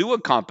can sue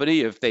a company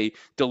if they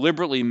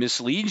deliberately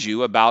mislead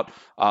you about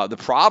the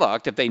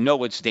product, if they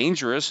know it's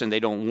dangerous and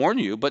they don't warn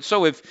you. But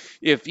so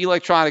if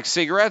electronic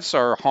cigarettes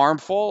are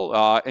harmful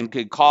and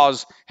could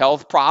cause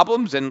health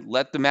problems, then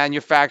let the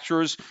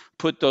manufacturers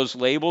put those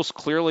labels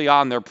clearly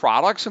on their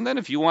products. And then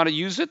if you want to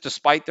use it,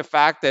 despite the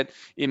fact that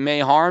it may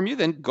harm you,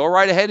 then go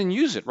right ahead and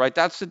use it, right?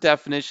 That's the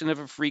definition of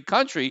a free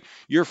country.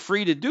 You're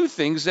free to do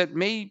things that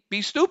may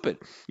be stupid.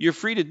 You're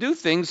free to do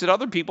things that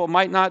other people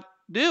might not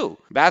do.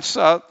 That's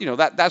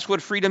that's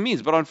what freedom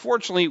means. But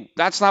unfortunately,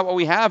 that's not what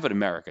we have in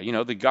America.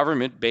 The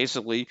government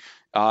basically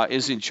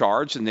is in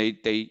charge, and they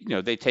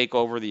take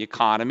over the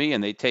economy,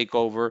 and they take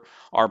over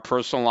our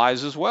personal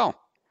lives as well.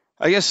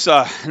 I guess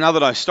now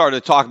that I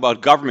started to talk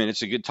about government,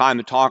 it's a good time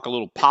to talk a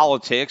little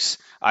politics.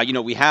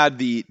 We had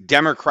the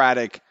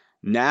Democratic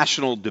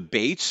national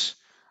debates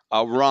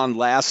were on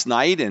last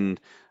night, and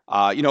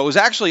it was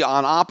actually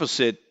on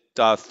opposite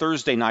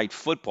Thursday night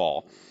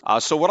football.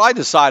 So what I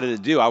decided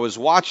to do, I was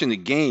watching the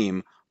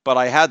game, but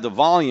I had the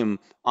volume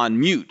on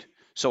mute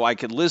so I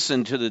could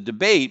listen to the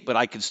debate, but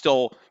I could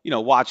still,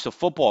 watch the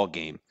football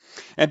game.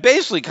 And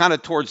basically, kind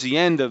of towards the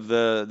end of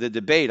the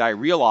debate, I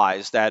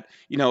realized that,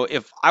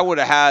 if I would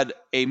have had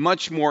a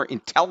much more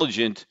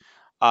intelligent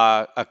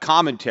a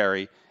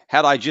commentary,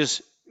 had I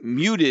just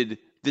muted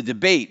the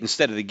debate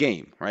instead of the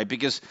game, right?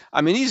 Because,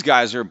 these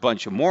guys are a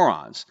bunch of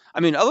morons.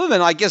 Other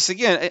than, I guess,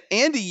 again,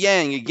 Andy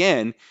Yang,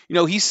 again,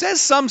 he says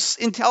some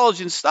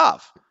intelligent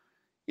stuff.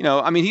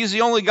 He's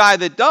the only guy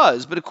that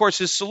does, but of course,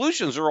 his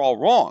solutions are all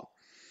wrong.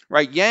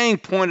 Right, Yang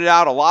pointed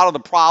out a lot of the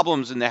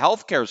problems in the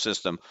healthcare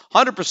system.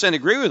 100%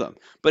 agree with him.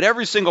 But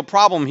every single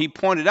problem he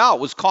pointed out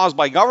was caused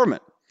by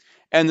government.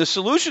 And the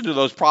solution to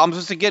those problems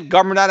is to get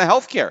government out of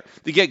healthcare,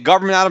 to get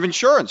government out of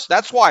insurance.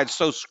 That's why it's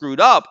so screwed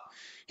up.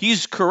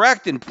 He's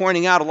correct in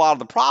pointing out a lot of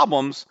the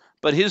problems,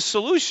 but his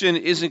solution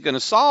isn't going to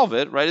solve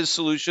it, right? His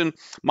solution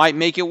might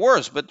make it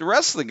worse. But the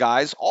rest of the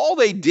guys, all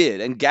they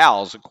did, and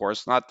gals, of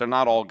course, they're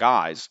not all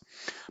guys,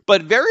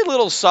 but very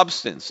little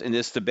substance in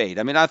this debate.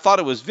 I thought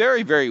it was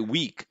very, very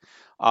weak.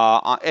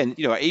 And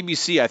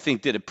ABC, I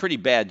think, did a pretty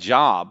bad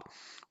job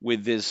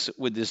with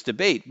this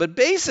debate. But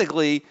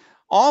basically,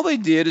 all they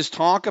did is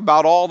talk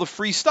about all the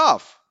free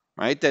stuff,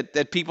 right,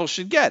 that people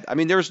should get.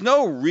 There's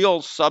no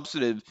real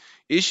substantive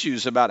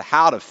issues about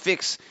how to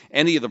fix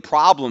any of the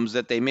problems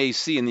that they may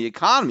see in the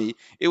economy.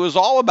 It was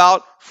all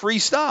about free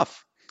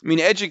stuff.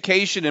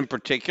 Education in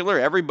particular,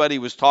 everybody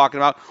was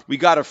talking about, we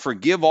got to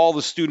forgive all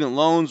the student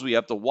loans. We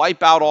have to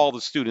wipe out all the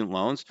student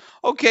loans.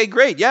 Okay,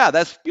 great. Yeah,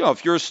 that's,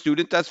 if you're a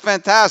student, that's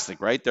fantastic,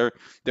 right?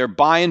 They're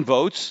buying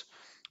votes,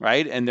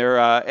 right? And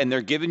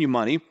they're giving you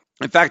money.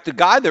 In fact, the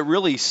guy that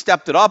really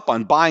stepped it up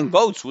on buying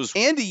votes was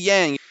Andy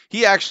Yang.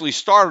 He actually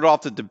started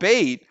off the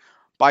debate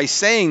by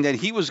saying that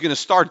he was going to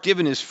start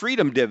giving his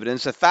freedom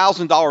dividends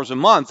 $1,000 a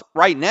month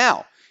right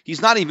now.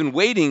 He's not even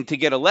waiting to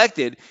get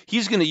elected.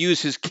 He's going to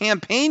use his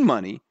campaign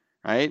money,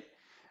 right?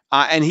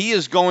 And he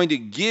is going to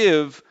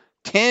give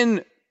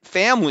 10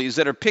 families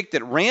that are picked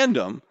at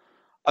random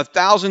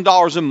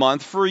 $1,000 a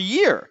month for a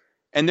year.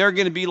 And they're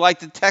going to be like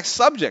the test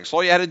subjects.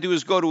 All you had to do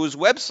is go to his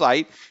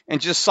website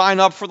and just sign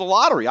up for the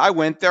lottery. I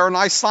went there and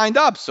I signed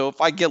up. So if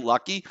I get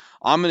lucky,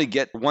 I'm going to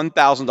get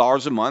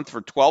 $1,000 a month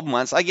for 12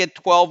 months. I get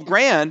 12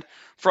 grand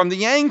from the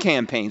Yang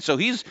campaign. So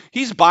he's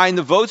buying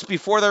the votes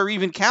before they're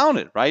even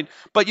counted, right?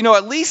 But,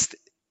 at least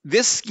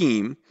this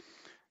scheme,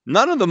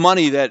 none of the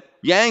money that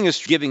Yang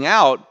is giving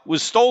out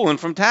was stolen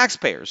from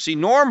taxpayers. See,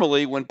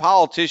 normally when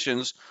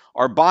politicians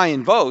are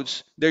buying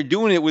votes, they're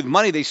doing it with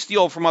money they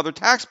steal from other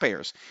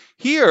taxpayers.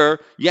 Here,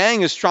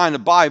 Yang is trying to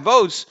buy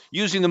votes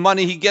using the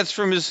money he gets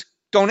from his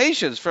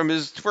donations for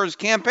his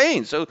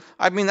campaign. So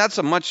I mean, that's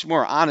a much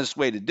more honest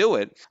way to do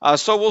it.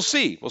 So we'll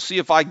see. We'll see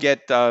if I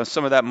get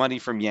some of that money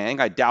from Yang.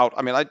 I doubt.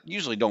 I mean, I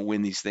usually don't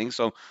win these things,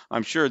 so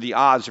I'm sure the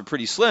odds are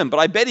pretty slim. But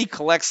I bet he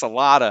collects a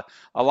lot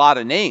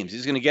of names.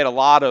 He's going to get a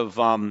lot of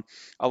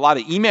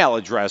email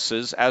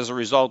addresses as a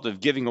result of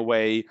giving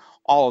away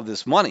all of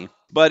this money.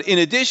 But in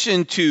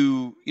addition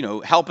to,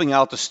 helping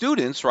out the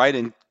students, right,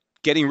 and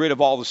getting rid of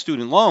all the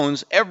student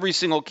loans, every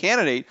single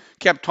candidate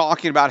kept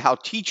talking about how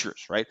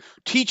teachers, right?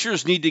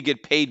 Teachers need to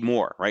get paid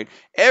more, right?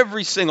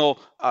 Every single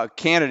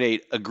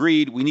candidate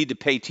agreed we need to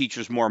pay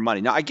teachers more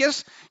money. Now, I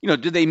guess, do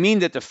they mean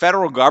that the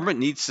federal government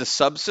needs to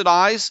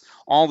subsidize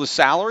all the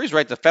salaries,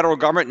 right? The federal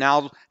government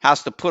now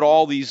has to put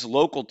all these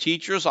local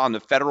teachers on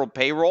the federal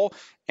payroll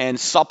and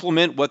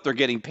supplement what they're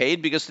getting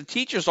paid, because the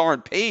teachers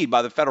aren't paid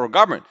by the federal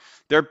government.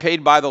 They're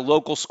paid by the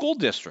local school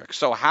districts.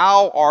 So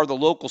how are the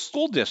local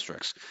school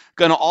districts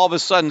going to all of a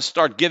sudden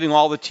start giving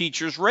all the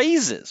teachers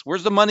raises?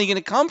 Where's the money going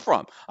to come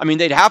from? I mean,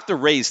 they'd have to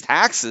raise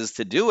taxes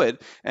to do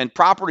it, and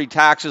property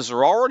taxes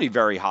are already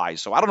very high.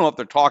 So I don't know if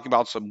they're talking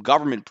about some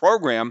government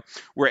program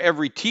where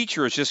every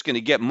teacher is just going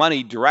to get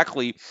money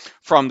directly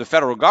from the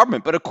federal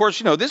government. But of course,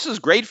 this is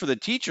great for the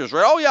teachers,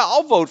 right? Oh yeah,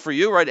 I'll vote for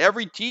you, right?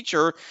 Every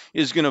teacher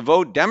is going to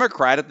vote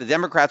Democrat if the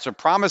Democrats are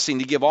promising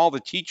to give all the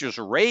teachers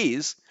a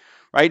raise.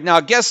 Right now,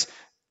 I guess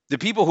the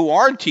people who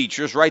aren't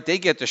teachers, right, they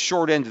get the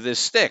short end of this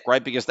stick,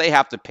 right, because they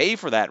have to pay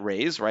for that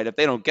raise, right, if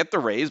they don't get the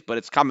raise, but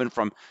it's coming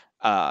from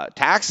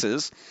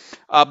taxes.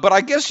 But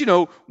I guess,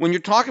 when you're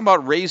talking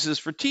about raises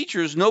for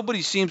teachers,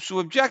 nobody seems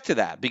to object to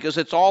that because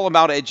it's all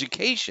about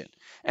education.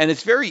 And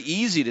it's very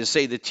easy to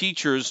say the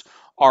teachers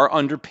are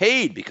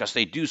underpaid because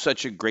they do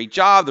such a great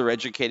job. They're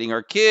educating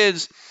our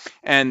kids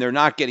and they're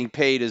not getting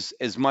paid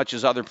as much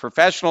as other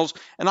professionals.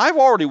 And I've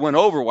already went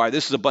over why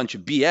this is a bunch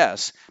of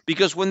BS,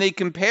 because when they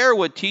compare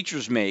what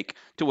teachers make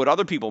to what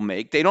other people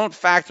make, they don't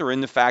factor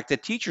in the fact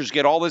that teachers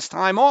get all this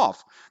time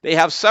off. They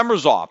have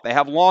summers off. They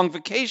have long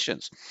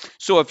vacations.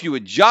 So if you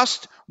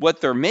adjust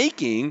what they're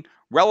making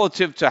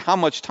relative to how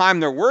much time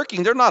they're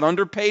working, they're not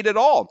underpaid at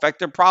all. In fact,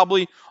 they're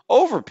probably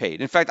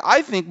overpaid. In fact,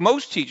 I think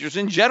most teachers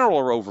in general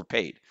are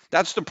overpaid.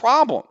 That's the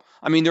problem.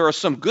 I mean, there are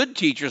some good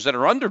teachers that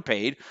are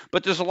underpaid,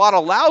 but there's a lot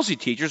of lousy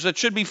teachers that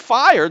should be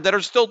fired that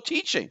are still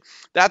teaching.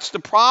 That's the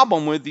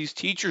problem with these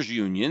teachers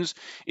unions,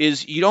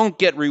 is you don't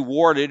get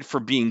rewarded for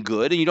being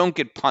good and you don't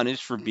get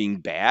punished for being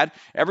bad.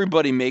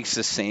 Everybody makes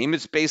the same.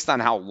 It's based on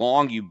how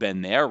long you've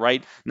been there,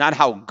 right? Not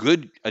how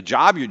good a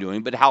job you're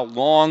doing, but how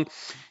long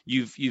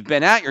you've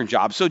been at your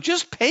job. So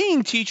just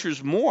paying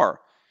teachers more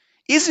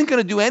isn't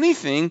going to do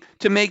anything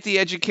to make the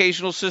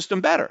educational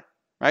system better.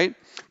 Right?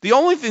 The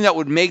only thing that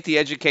would make the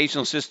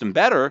educational system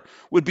better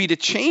would be to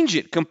change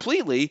it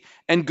completely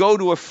and go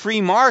to a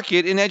free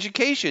market in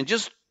education.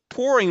 Just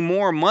pouring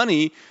more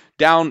money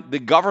down the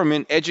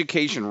government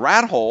education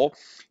rat hole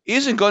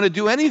isn't going to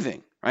do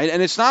anything. Right?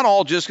 And it's not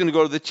all just going to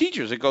go to the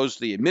teachers. It goes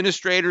to the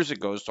administrators. It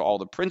goes to all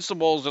the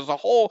principals. There's a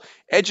whole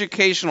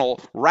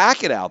educational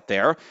racket out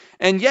there.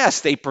 And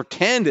yes, they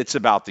pretend it's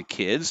about the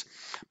kids,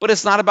 but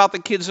it's not about the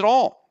kids at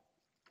all.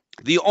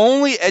 The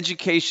only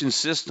education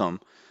system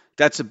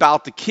that's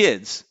about the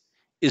kids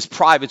is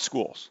private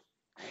schools.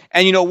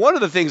 And one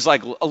of the things,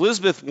 like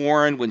Elizabeth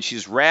Warren, when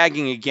she's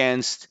ragging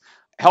against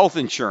health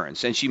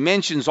insurance, and she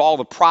mentions all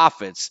the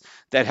profits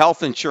that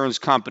health insurance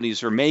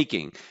companies are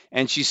making,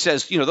 and she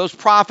says, those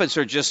profits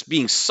are just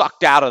being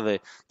sucked out of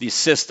the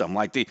system.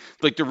 Like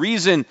the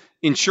reason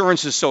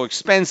insurance is so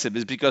expensive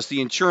is because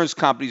the insurance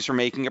companies are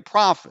making a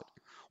profit.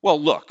 Well,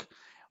 look,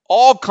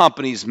 all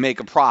companies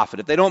make a profit.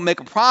 If they don't make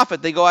a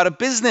profit, they go out of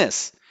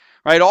business.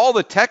 Right, all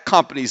the tech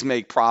companies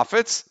make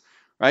profits,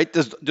 right?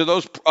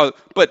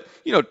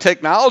 But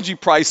technology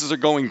prices are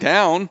going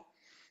down,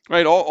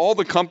 right? All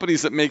the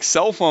companies that make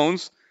cell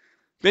phones,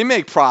 they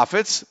make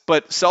profits,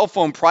 but cell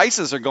phone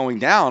prices are going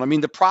down. I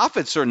mean, the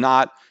profits are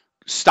not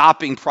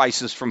stopping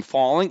prices from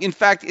falling. In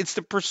fact, it's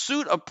the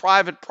pursuit of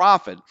private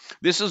profit.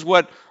 This is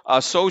what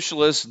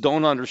socialists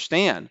don't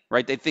understand,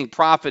 right? They think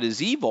profit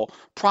is evil.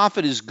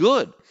 Profit is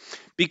good,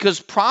 because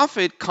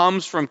profit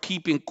comes from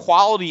keeping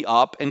quality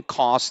up and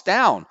costs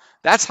down.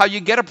 That's how you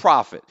get a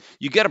profit.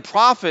 You get a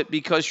profit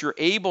because you're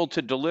able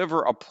to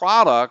deliver a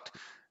product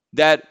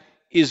that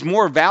is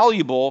more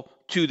valuable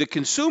to the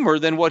consumer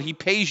than what he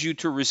pays you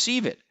to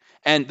receive it.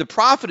 And the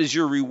profit is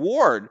your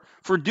reward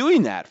for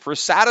doing that, for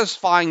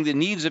satisfying the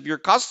needs of your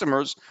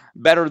customers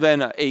better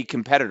than a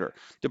competitor.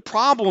 The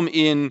problem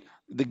in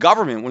the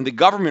government, when the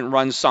government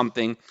runs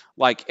something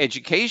like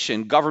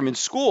education, government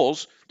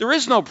schools, there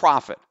is no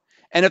profit.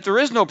 And if there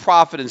is no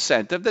profit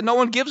incentive, then no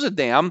one gives a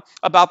damn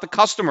about the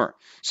customer.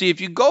 See,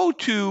 if you go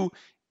to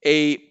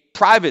a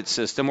private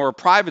system or a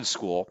private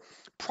school,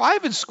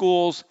 private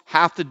schools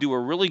have to do a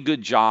really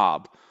good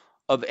job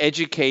of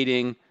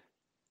educating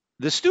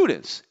the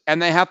students.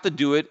 And they have to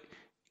do it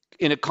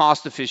in a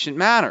cost-efficient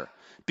manner.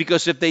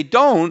 Because if they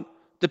don't,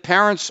 the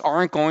parents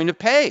aren't going to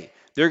pay.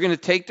 They're going to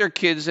take their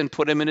kids and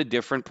put them in a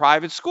different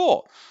private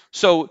school.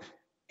 So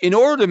in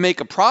order to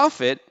make a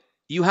profit,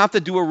 you have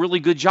to do a really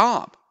good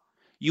job.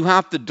 You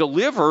have to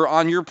deliver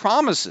on your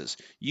promises.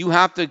 You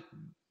have to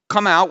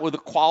come out with a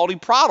quality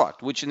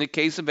product, which in the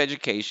case of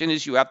education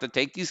is you have to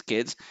take these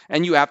kids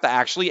and you have to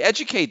actually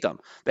educate them.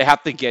 They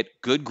have to get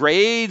good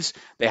grades.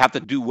 They have to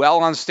do well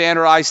on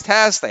standardized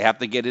tests. They have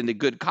to get into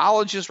good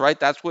colleges, right?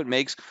 That's what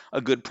makes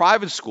a good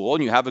private school,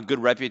 and you have a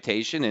good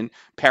reputation, and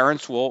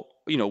parents will,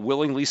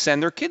 willingly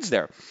send their kids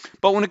there.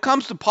 But when it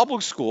comes to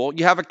public school,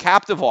 you have a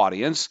captive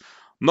audience.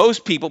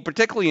 Most people,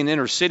 particularly in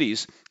inner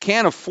cities,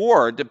 can't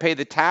afford to pay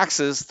the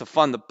taxes to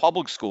fund the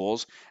public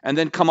schools and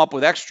then come up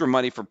with extra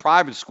money for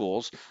private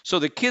schools. So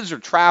the kids are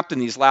trapped in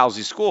these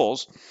lousy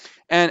schools.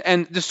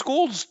 And the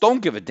schools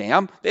don't give a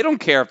damn. They don't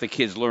care if the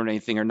kids learn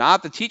anything or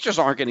not. The teachers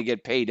aren't going to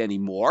get paid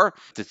anymore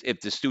if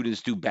the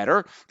students do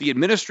better. The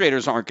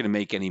administrators aren't going to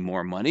make any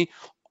more money.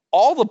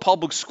 All the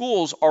public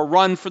schools are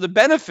run for the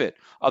benefit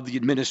of the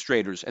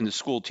administrators and the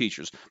school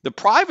teachers. The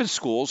private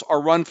schools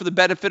are run for the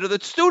benefit of the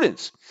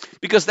students,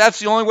 because that's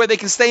the only way they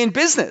can stay in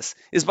business,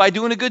 is by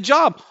doing a good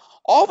job.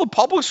 All the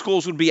public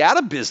schools would be out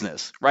of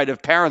business, right,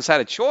 if parents had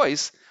a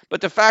choice,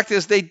 but the fact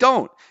is they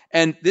don't.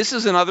 And this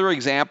is another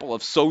example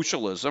of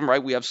socialism,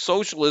 right? We have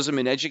socialism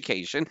in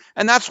education,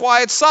 and that's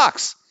why it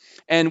sucks.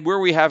 And where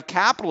we have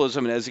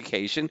capitalism in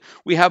education,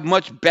 we have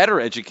much better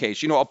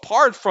education.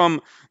 Apart from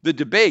the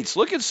debates,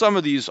 look at some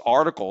of these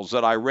articles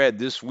that I read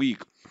this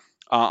week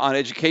on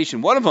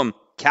education. One of them,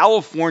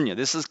 California.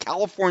 This is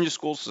California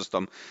school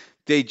system.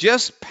 They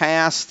just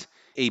passed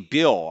a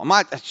bill. I'm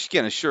not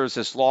again sure it's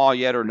this law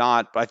yet or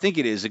not, but I think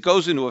it is. It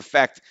goes into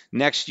effect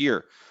next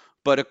year.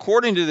 But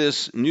according to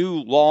this new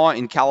law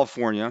in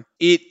California,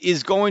 it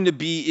is going to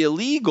be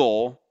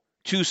illegal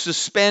to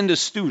suspend a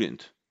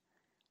student.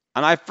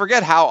 And I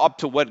forget up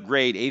to what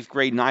grade, 8th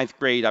grade, 9th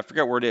grade, I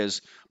forget where it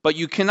is, but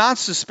you cannot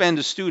suspend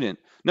a student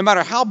no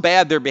matter how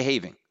bad they're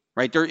behaving,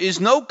 right? There is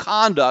no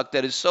conduct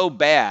that is so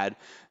bad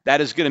that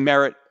is going to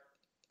merit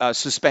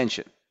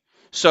suspension.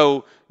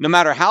 So no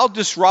matter how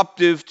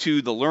disruptive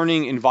to the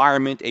learning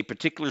environment a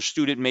particular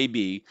student may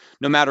be,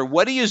 no matter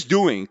what he is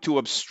doing to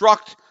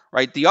obstruct,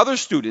 right, the other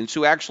students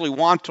who actually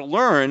want to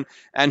learn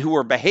and who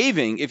are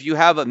behaving, if you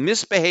have a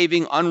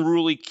misbehaving,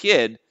 unruly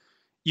kid,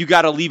 you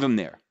got to leave him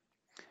there.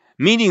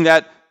 Meaning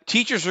that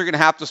teachers are going to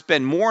have to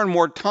spend more and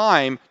more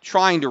time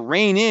trying to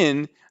rein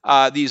in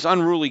these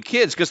unruly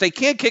kids, because they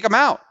can't kick them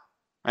out,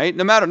 right?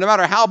 No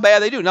matter how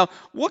bad they do. Now,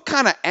 what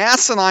kind of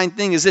asinine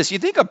thing is this? You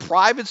think a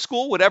private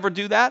school would ever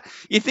do that?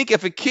 You think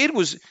if a kid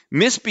was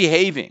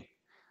misbehaving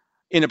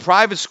in a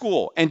private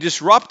school and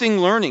disrupting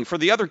learning for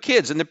the other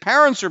kids, and the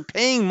parents are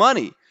paying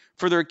money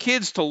for their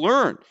kids to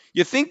learn,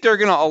 you think they're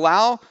going to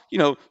allow,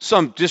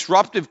 some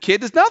disruptive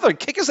kid? No, they'll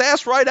kick his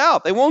ass right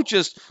out. They won't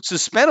just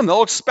suspend him.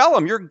 They'll expel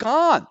him. You're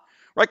gone,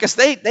 right? Because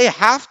they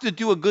have to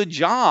do a good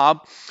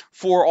job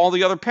for all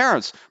the other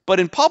parents. But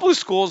in public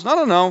schools,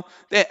 no.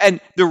 And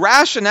the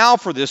rationale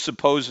for this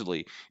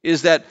supposedly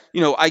is that,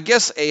 I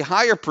guess a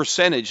higher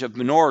percentage of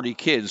minority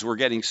kids were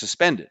getting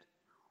suspended,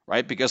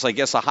 right? Because I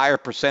guess a higher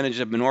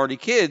percentage of minority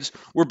kids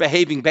were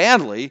behaving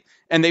badly,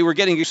 and they were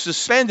getting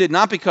suspended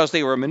not because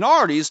they were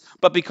minorities,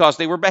 but because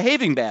they were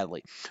behaving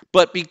badly.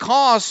 But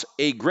because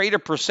a greater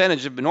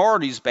percentage of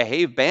minorities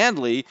behave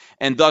badly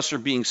and thus are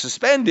being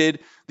suspended,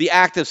 the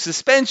act of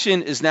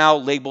suspension is now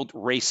labeled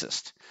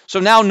racist.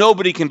 So now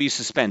nobody can be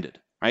suspended,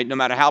 right? No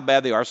matter how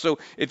bad they are. So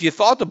if you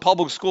thought the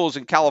public schools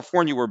in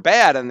California were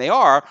bad, and they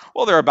are,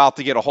 well, they're about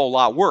to get a whole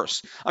lot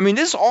worse. I mean,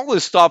 all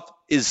this stuff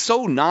is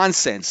so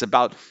nonsense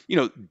about,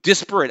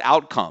 disparate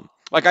outcome.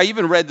 Like, I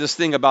even read this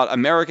thing about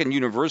American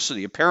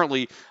University.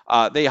 Apparently,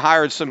 they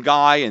hired some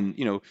guy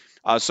and,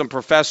 some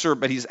professor,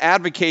 but he's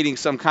advocating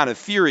some kind of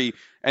theory.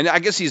 And I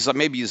guess he's an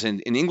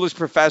English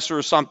professor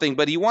or something,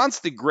 but he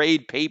wants to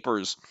grade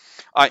papers,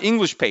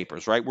 English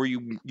papers, right, where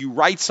you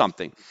write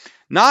something,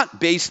 not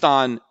based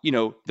on,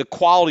 the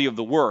quality of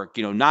the work,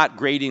 not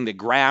grading the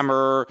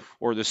grammar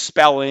or the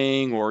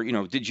spelling or,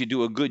 did you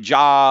do a good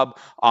job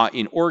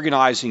in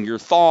organizing your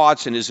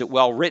thoughts and is it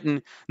well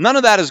written? None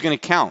of that is going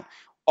to count.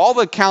 All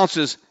that counts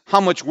is how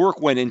much work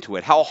went into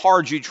it, how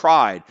hard you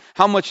tried,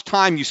 how much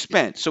time you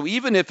spent. So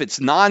even if it's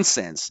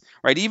nonsense,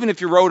 right, even if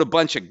you wrote a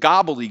bunch of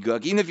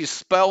gobbledygook, even if you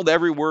spelled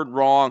every word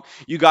wrong,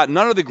 you got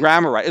none of the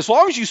grammar right, as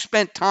long as you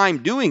spent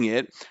time doing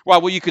it,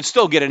 well, you could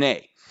still get an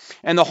A.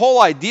 And the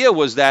whole idea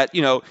was that,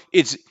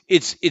 it's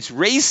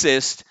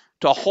racist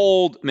to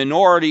hold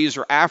minorities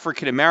or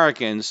African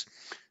Americans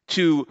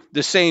to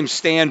the same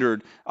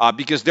standard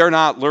because they're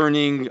not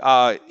learning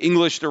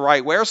English the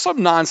right way or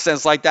some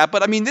nonsense like that.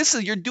 But I mean,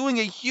 you're doing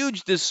a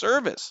huge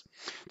disservice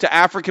to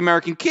African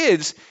American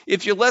kids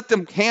if you let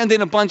them hand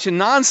in a bunch of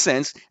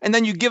nonsense and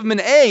then you give them an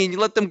A and you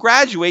let them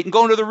graduate and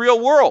go into the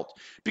real world.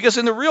 Because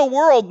in the real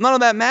world, none of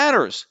that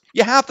matters.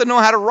 You have to know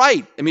how to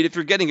write. I mean, if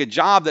you're getting a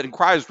job that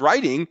requires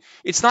writing,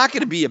 it's not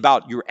going to be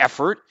about your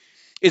effort.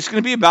 It's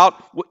going to be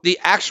about the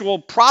actual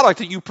product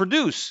that you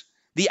produce,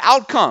 the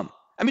outcome.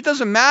 I mean, it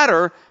doesn't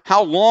matter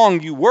how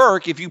long you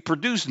work. If you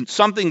produce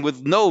something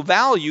with no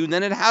value,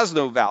 then it has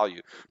no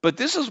value. But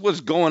this is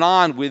what's going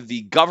on with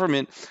the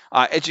government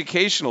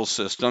educational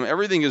system.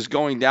 Everything is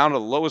going down to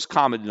the lowest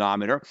common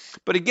denominator.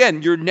 But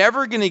again, you're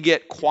never going to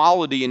get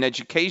quality in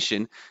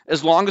education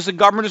as long as the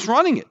government is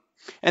running it.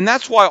 And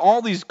that's why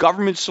all these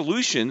government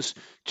solutions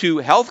to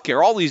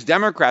healthcare, all these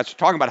Democrats are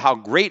talking about how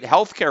great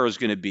healthcare is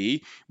going to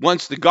be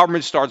once the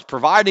government starts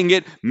providing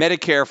it,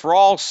 Medicare for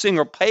all,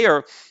 single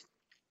payer.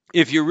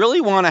 If you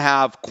really want to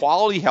have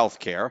quality health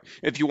care,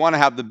 if you want to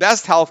have the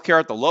best health care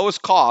at the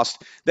lowest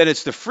cost, then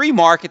it's the free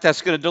market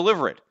that's going to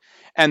deliver it.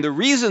 And the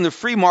reason the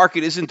free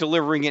market isn't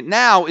delivering it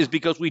now is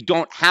because we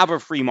don't have a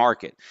free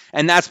market.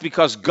 And that's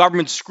because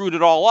government screwed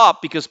it all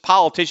up because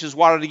politicians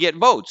wanted to get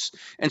votes.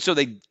 And so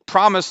they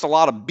promised a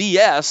lot of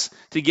BS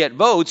to get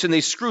votes, and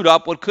they screwed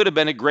up what could have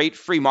been a great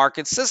free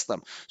market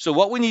system. So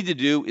what we need to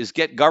do is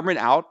get government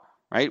out.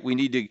 Right? We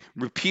need to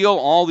repeal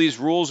all these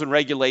rules and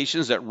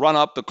regulations that run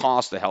up the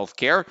cost of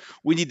healthcare.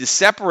 We need to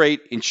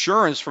separate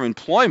insurance from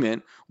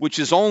employment, which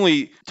is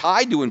only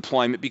tied to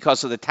employment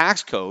because of the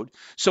tax code.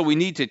 So we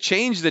need to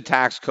change the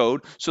tax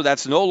code so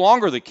that's no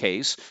longer the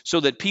case, so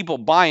that people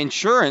buy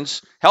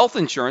insurance, health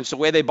insurance, the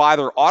way they buy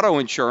their auto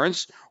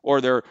insurance or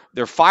their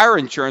fire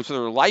insurance or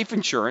their life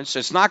insurance.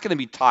 It's not going to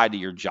be tied to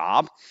your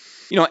job.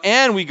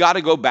 And we got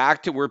to go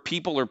back to where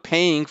people are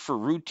paying for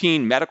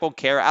routine medical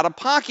care out of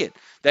pocket.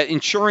 That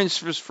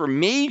insurance was for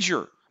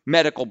major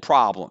medical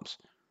problems,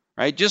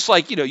 right? Just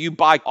like, you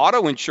buy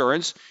auto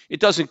insurance, it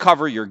doesn't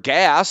cover your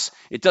gas.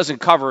 It doesn't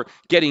cover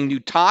getting new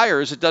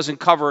tires. It doesn't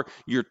cover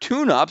your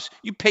tune-ups.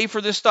 You pay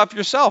for this stuff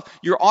yourself.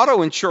 Your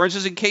auto insurance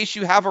is in case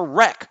you have a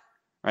wreck,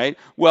 right?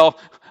 Well,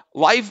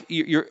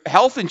 your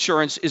health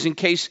insurance is in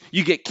case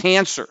you get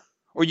cancer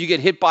or you get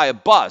hit by a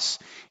bus.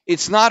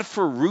 It's not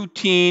for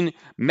routine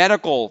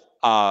medical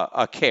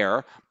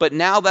care, but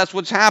now that's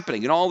what's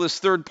happening. And all this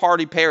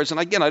third-party payers, and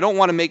again, I don't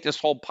want to make this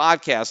whole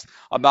podcast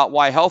about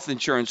why health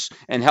insurance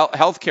and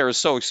healthcare is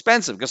so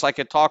expensive, because I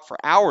could talk for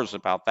hours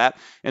about that,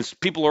 and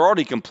people are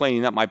already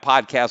complaining that my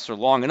podcasts are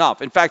long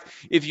enough. In fact,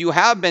 if you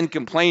have been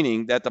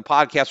complaining that the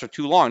podcasts are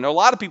too long, now a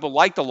lot of people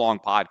like the long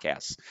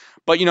podcasts,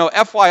 but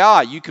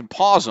FYI, you could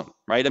pause them,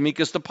 right? I mean,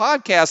 because the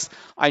podcasts,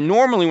 I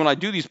normally, when I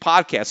do these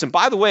podcasts, and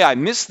by the way, I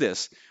missed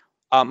this,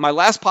 my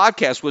last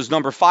podcast was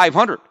number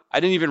 500. I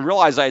didn't even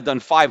realize I had done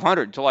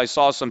 500 until I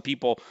saw some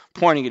people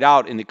pointing it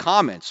out in the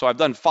comments. So I've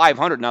done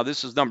 500. Now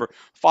this is number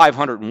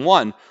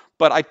 501.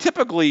 But I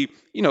typically,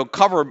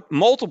 cover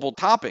multiple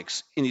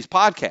topics in these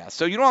podcasts.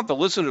 So you don't have to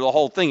listen to the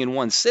whole thing in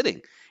one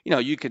sitting.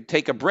 You could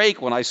take a break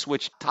when I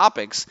switch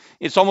topics.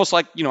 It's almost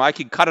like, I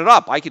could cut it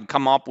up. I could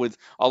come up with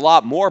a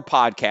lot more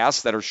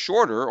podcasts that are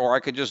shorter, or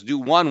I could just do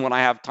one when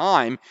I have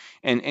time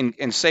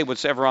and say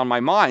what's ever on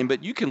my mind.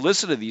 But you can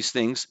listen to these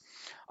things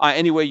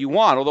any way you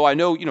want. Although I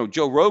know,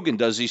 Joe Rogan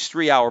does these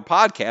 3-hour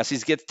podcasts. He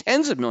gets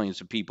tens of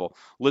millions of people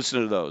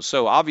listening to those.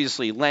 So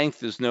obviously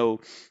length is no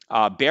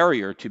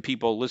barrier to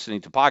people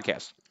listening to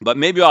podcasts. But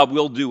maybe I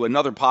will do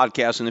another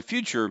podcast in the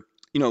future,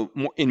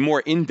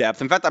 more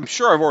in-depth. In fact, I'm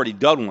sure I've already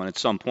done one at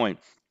some point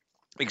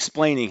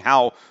explaining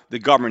how the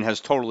government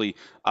has totally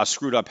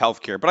screwed up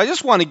healthcare. But I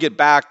just want to get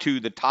back to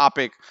the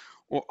topic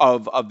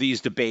of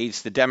these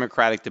debates, the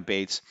Democratic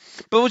debates.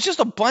 But it was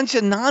just a bunch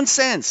of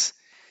nonsense.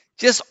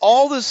 Just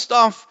all this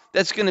stuff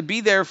that's going to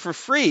be there for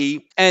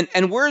free.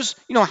 And where's,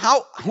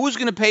 who's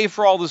going to pay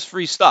for all this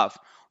free stuff?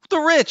 The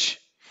rich.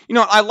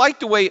 I like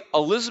the way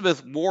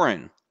Elizabeth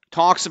Warren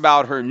talks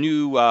about her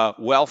new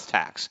wealth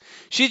tax.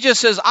 She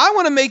just says, I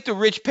want to make the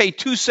rich pay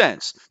 2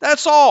 cents.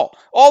 That's all.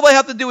 All they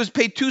have to do is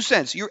pay 2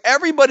 cents.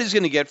 Everybody's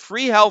going to get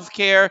free health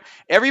care.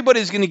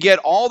 Everybody's going to get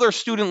all their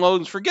student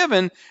loans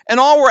forgiven.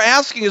 And all we're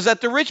asking is that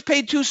the rich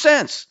pay 2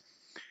 cents.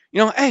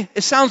 Hey,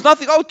 it sounds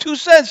nothing. Oh, 2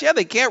 cents. Yeah,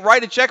 they can't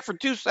write a check for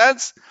 2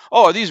 cents.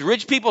 Oh, are these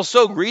rich people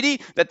so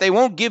greedy that they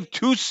won't give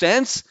 2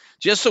 cents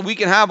just so we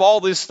can have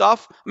all this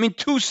stuff? I mean,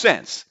 2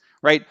 cents,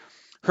 right?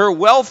 Her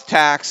wealth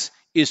tax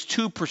is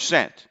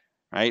 2%,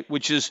 right?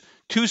 Which is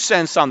 2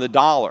 cents on the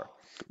dollar.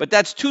 But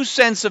that's 2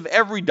 cents of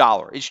every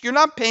dollar. You're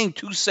not paying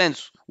 2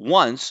 cents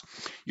once.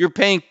 You're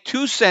paying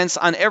 2 cents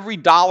on every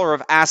dollar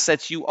of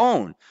assets you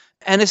own.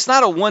 And it's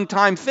not a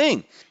one-time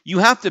thing. You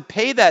have to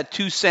pay that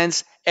 2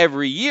 cents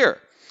every year,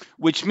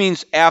 which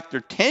means after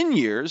 10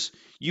 years,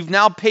 you've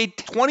now paid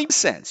 20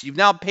 cents. You've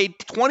now paid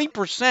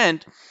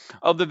 20%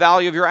 of the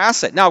value of your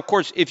asset. Now, of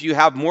course, if you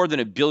have more than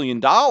 $1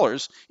 billion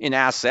in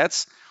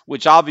assets,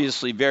 which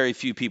obviously very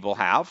few people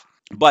have,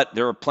 but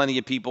there are plenty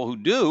of people who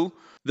do,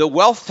 the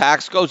wealth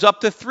tax goes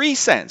up to 3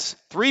 cents,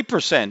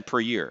 3% per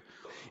year.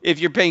 If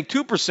you're paying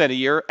 2% a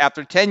year,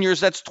 after 10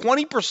 years, that's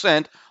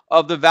 20%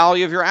 of the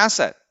value of your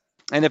asset.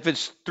 And if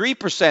it's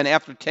 3%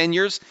 after 10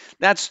 years,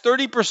 that's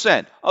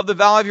 30% of the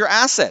value of your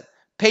asset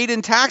paid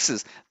in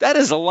taxes. That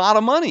is a lot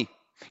of money.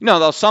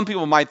 Though some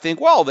people might think,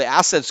 well, the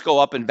assets go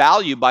up in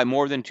value by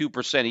more than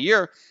 2% a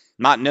year.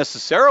 Not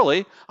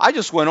necessarily. I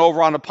just went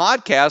over on a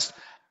podcast,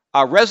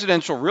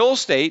 residential real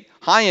estate,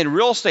 high-end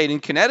real estate in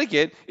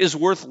Connecticut is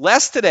worth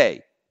less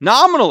today,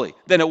 nominally,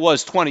 than it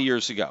was 20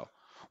 years ago.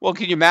 Well,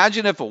 can you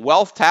imagine if a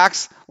wealth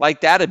tax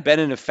like that had been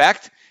in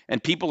effect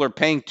and people are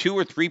paying 2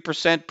 or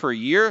 3% per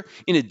year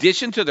in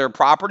addition to their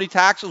property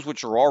taxes,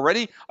 which are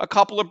already a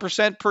couple of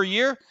percent per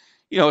year?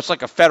 It's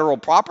like a federal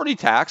property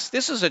tax.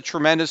 This is a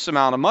tremendous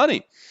amount of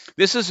money.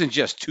 This isn't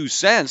just 2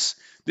 cents.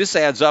 This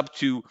adds up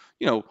to,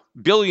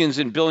 billions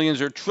and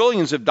billions or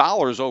trillions of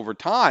dollars over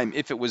time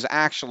if it was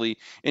actually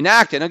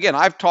enacted. And again,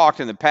 I've talked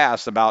in the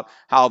past about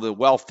how the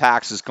wealth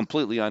tax is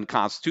completely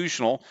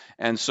unconstitutional.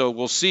 And so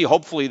we'll see,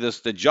 hopefully,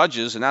 the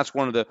judges, and that's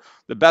one of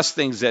the best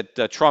things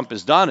that Trump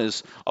has done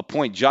is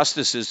appoint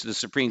justices to the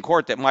Supreme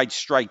Court that might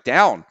strike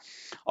down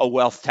a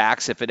wealth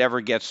tax if it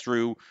ever gets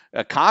through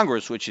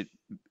Congress, which it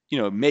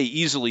may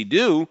easily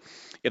do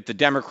if the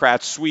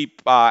Democrats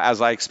sweep, as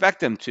I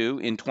expect them to,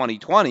 in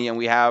 2020, and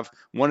we have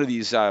one of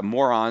these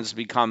morons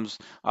becomes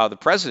the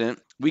president.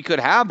 We could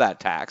have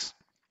that tax,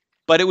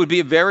 but it would be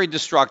a very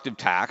destructive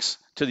tax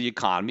to the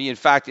economy. In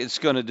fact, it's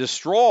going to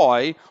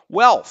destroy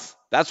wealth.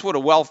 That's what a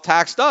wealth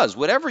tax does.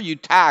 Whatever you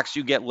tax,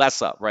 you get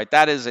less of, right?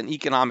 That is an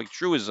economic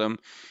truism.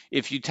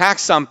 If you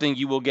tax something,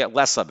 you will get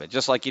less of it.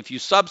 Just like if you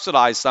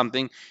subsidize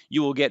something,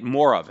 you will get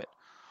more of it.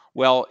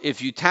 Well,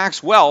 if you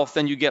tax wealth,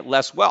 then you get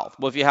less wealth.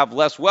 Well, if you have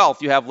less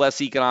wealth, you have less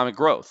economic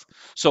growth.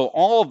 So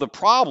all of the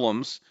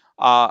problems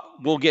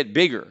will get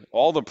bigger.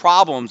 All the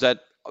problems that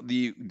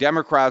the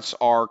Democrats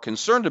are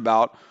concerned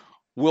about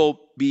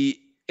will be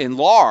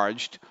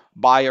enlarged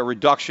by a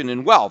reduction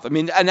in wealth. I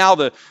mean, and now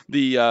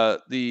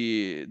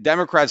the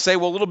Democrats say,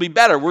 well, it'll be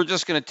better. We're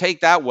just going to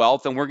take that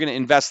wealth and we're going to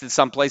invest it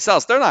someplace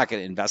else. They're not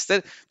going to invest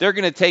it. They're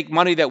going to take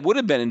money that would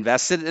have been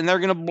invested and they're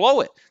going to blow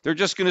it. They're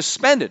just going to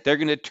spend it. They're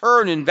going to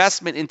turn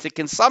investment into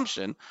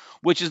consumption,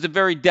 which is the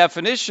very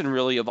definition,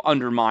 really, of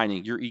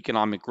undermining your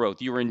economic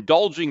growth. You're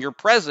indulging your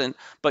present,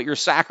 but you're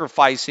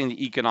sacrificing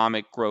the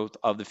economic growth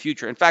of the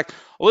future. In fact,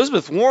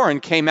 Elizabeth Warren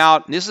came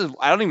out, and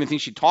I don't even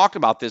think she talked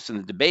about this in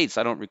the debates,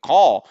 I don't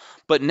recall,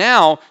 but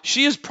now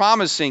she is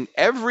promising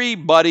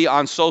everybody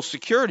on Social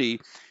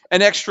Security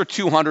an extra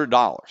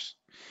 $200.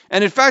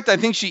 And in fact, I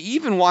think she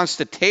even wants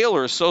to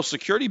tailor Social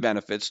Security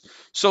benefits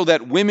so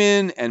that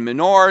women and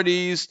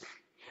minorities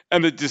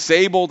and the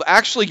disabled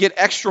actually get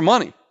extra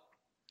money,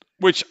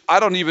 which I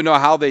don't even know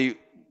how they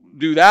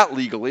do that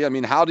legally. I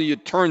mean, how do you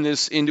turn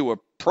this into a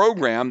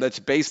program that's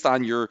based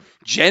on your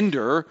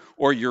gender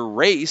or your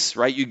race,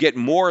 right? You get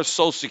more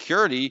Social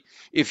Security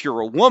if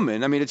you're a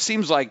woman. I mean, it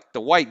seems like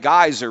the white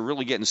guys are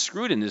really getting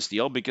screwed in this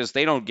deal because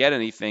they don't get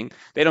anything.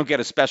 They don't get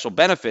a special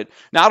benefit.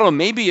 Now, I don't know,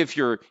 maybe if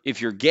you're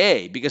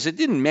gay, because it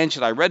didn't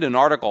mention, I read an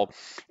article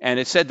and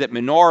it said that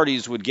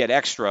minorities would get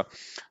extra.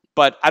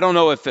 But I don't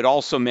know if it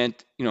also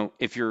meant,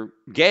 if you're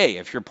gay,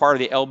 if you're part of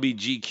the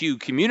LGBTQ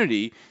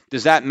community,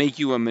 does that make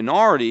you a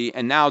minority?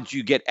 And now do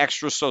you get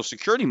extra Social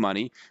Security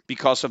money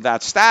because of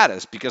that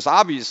status? Because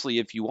obviously,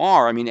 if you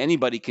are, I mean,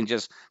 anybody can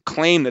just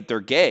claim that they're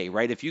gay,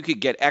 right? If you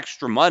could get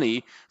extra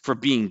money for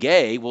being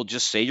gay, we'll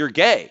just say you're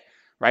gay,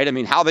 right? I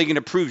mean, how are they going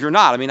to prove you're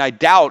not? I mean, I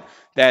doubt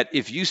that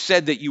if you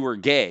said that you were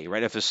gay,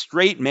 right? If a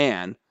straight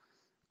man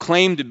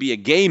claimed to be a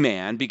gay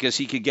man because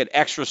he could get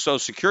extra Social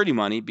Security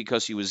money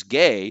because he was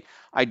gay,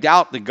 I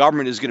doubt the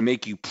government is going to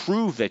make you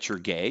prove that you're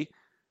gay,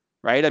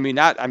 right? I mean,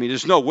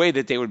 there's no way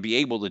that they would be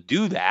able to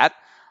do that.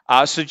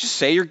 So just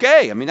say you're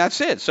gay. I mean,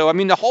 that's it. So, I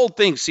mean, the whole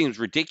thing seems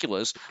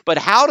ridiculous. But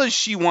how does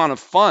she want to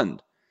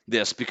fund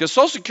this? Because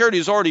Social Security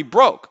is already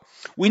broke.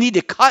 We need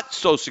to cut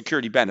Social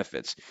Security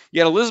benefits.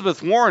 Yet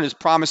Elizabeth Warren is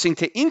promising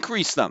to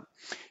increase them.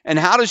 And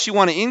how does she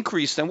want to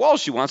increase them? Well,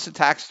 she wants to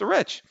tax the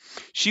rich.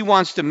 She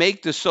wants to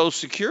make the Social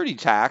Security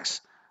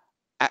tax,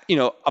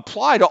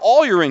 apply to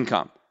all your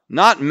income,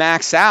 not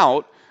max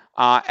out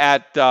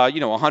at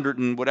 100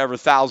 and whatever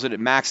thousand it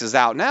maxes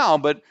out now,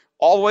 but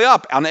all the way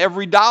up on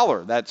every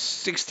dollar. That's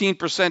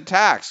 16%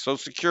 tax, Social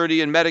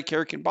Security and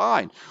Medicare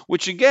combined,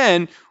 which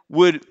again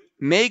would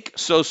make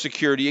Social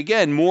Security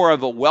again more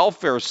of a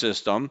welfare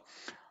system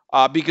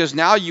because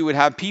now you would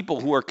have people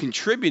who are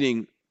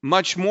contributing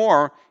much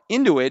more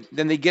into it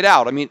than they get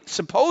out. I mean,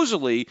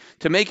 supposedly,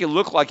 to make it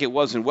look like it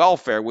wasn't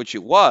welfare, which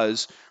it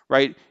was,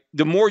 right,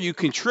 the more you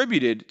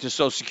contributed to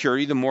Social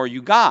Security, the more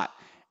you got.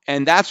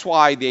 And that's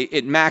why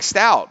it maxed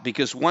out,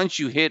 because once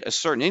you hit a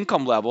certain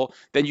income level,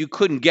 then you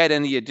couldn't get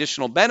any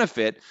additional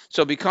benefit.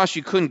 So because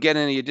you couldn't get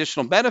any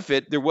additional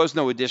benefit, there was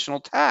no additional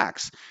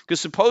tax.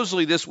 Because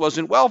supposedly this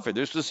wasn't welfare.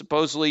 This was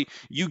supposedly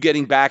you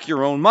getting back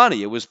your own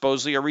money. It was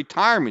supposedly a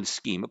retirement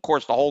scheme. Of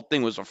course, the whole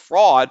thing was a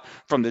fraud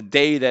from the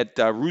day that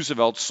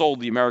Roosevelt sold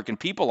the American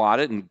people on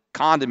it and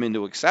conned them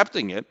into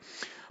accepting it.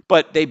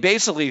 But they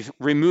basically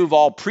remove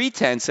all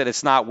pretense that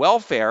it's not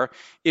welfare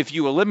if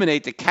you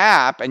eliminate the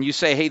cap and you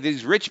say, hey,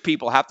 these rich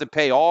people have to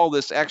pay all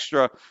this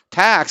extra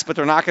tax, but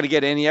they're not going to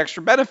get any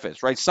extra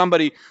benefits, right?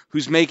 Somebody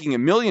who's making $1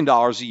 million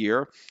a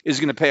year is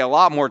going to pay a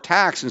lot more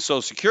tax in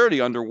Social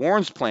Security under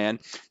Warren's plan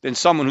than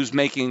someone who's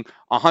making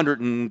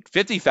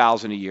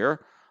 $150,000 a year.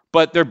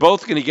 but they're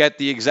both going to get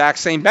the exact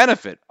same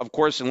benefit. Of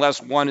course,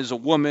 unless one is a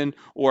woman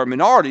or a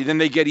minority, then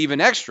they get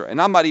even extra.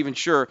 And I'm not even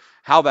sure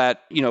how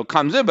that,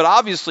 comes in, but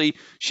obviously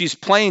she's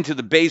playing to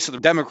the base of the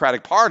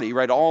Democratic Party,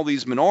 right? All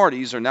these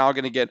minorities are now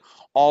going to get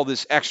all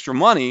this extra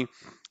money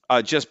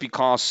just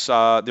because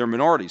they're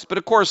minorities. But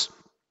of course,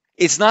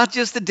 it's not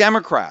just the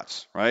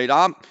Democrats, right?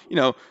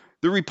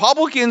 The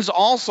Republicans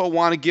also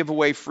want to give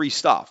away free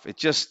stuff. It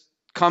just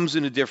comes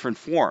in a different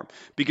form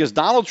because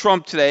Donald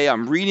Trump today,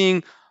 I'm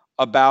reading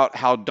about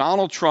how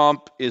Donald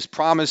Trump is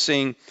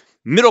promising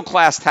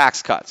middle-class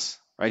tax cuts,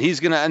 right? He's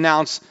going to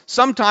announce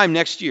sometime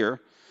next year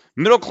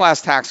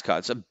middle-class tax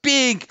cuts, a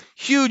big,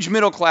 huge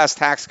middle-class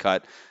tax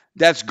cut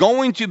that's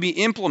going to be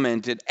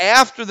implemented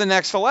after the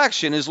next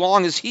election as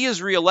long as he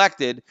is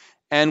reelected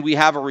and we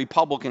have a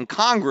Republican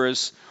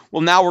Congress.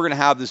 Well, now we're going to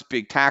have this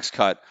big tax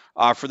cut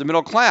for the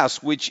middle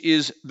class, which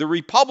is the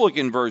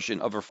Republican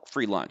version of a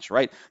free lunch,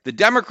 right? The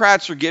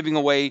Democrats are giving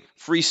away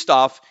free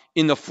stuff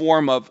in the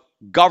form of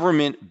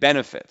government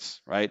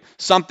benefits, right?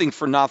 Something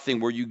for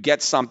nothing where you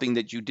get something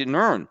that you didn't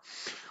earn.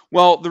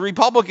 Well, the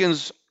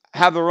Republicans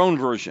have their own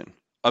version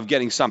of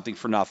getting something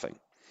for nothing,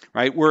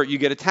 right? Where you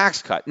get a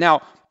tax cut.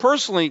 Now,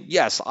 personally,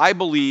 yes, I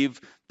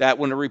believe that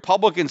when a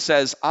Republican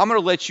says, I'm going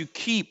to let you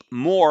keep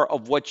more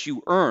of what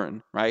you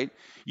earn, right?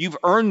 You've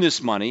earned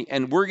this money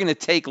and we're going to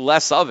take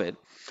less of it.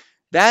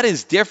 That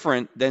is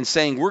different than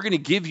saying we're going to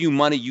give you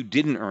money you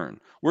didn't earn.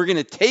 We're going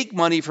to take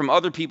money from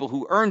other people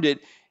who earned it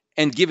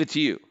and give it to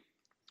you.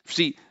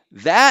 See,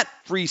 that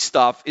free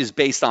stuff is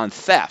based on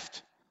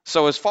theft.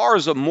 So as far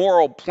as a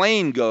moral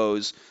plane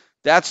goes,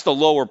 that's the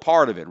lower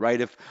part of it, right?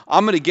 If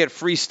I'm going to get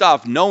free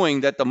stuff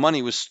knowing that the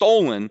money was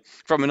stolen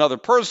from another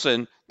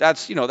person,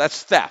 that's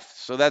theft.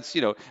 So that's,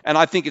 and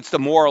I think it's the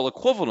moral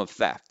equivalent of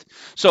theft.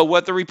 So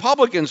what the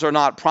Republicans are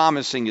not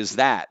promising is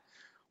that.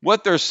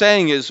 What they're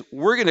saying is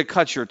we're going to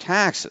cut your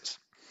taxes,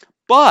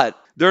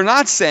 but they're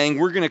not saying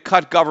we're going to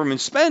cut government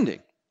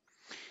spending.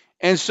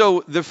 And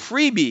so the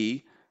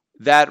freebie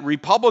that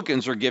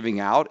Republicans are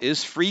giving out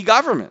is free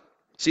government.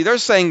 See, they're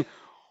saying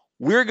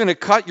we're going to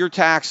cut your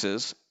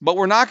taxes, but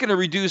we're not going to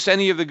reduce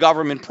any of the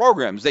government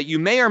programs that you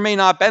may or may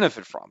not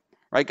benefit from,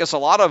 right? Because a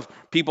lot of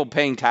people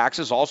paying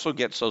taxes also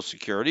get Social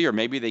Security, or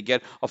maybe they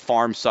get a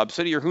farm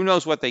subsidy, or who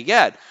knows what they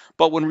get.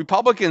 But when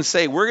Republicans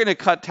say we're going to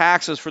cut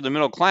taxes for the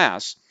middle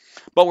class,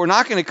 but we're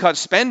not going to cut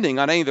spending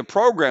on any of the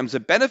programs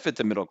that benefit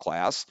the middle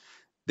class,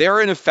 they're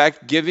in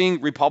effect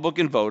giving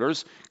Republican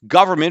voters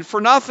government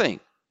for nothing.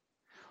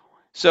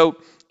 So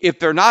if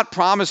they're not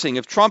promising,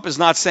 if Trump is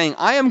not saying,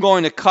 I am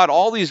going to cut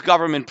all these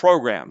government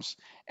programs,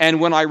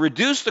 and when I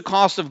reduce the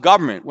cost of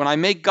government, when I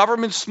make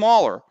government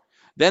smaller,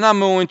 then I'm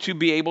going to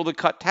be able to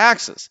cut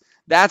taxes.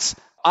 That's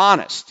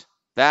honest.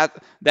 That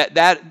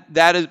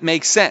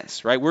makes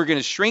sense, right? We're going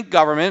to shrink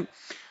government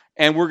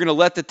and we're going to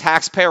let the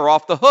taxpayer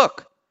off the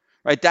hook,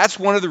 right? That's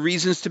one of the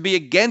reasons to be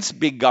against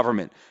big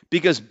government,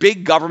 because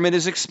big government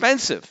is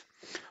expensive.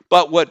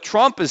 But what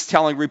Trump is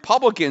telling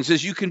Republicans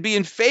is you can be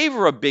in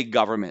favor of big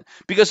government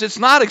because it's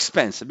not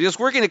expensive, because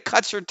we're going to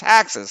cut your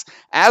taxes.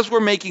 As we're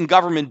making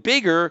government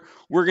bigger,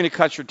 we're going to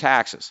cut your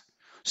taxes.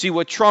 See,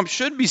 what Trump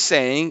should be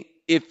saying,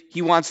 if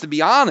he wants to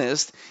be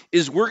honest,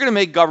 is we're going to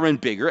make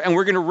government bigger and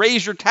we're going to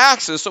raise your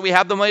taxes so we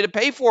have the money to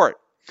pay for it.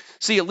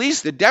 See, at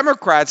least the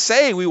Democrats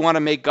say we want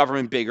to make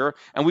government bigger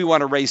and we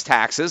want to raise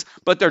taxes,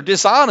 but they're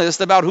dishonest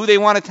about who they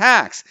want to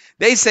tax.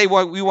 They say,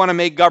 well, we want to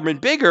make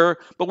government bigger,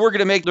 but we're going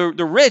to make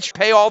the rich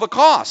pay all the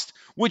cost,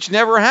 which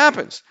never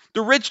happens.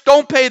 The rich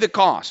don't pay the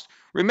cost.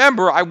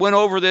 Remember, I went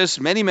over this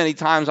many, many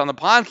times on the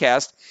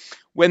podcast.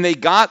 When they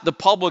got the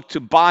public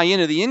to buy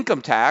into the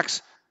income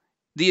tax,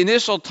 the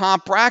initial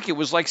top bracket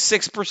was like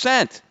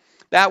 6%.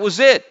 That was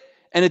it.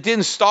 And it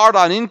didn't start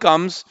on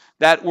incomes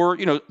that were,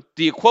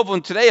 the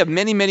equivalent today of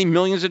many, many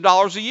millions of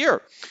dollars a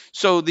year.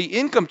 So the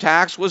income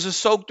tax was a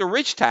soak the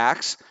rich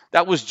tax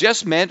that was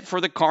just meant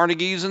for the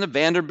Carnegies and the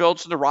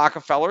Vanderbilts and the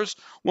Rockefellers.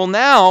 Well,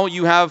 now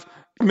you have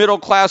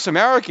middle-class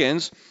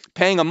Americans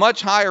paying a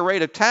much higher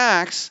rate of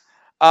tax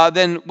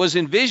than was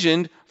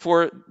envisioned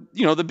for,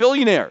 the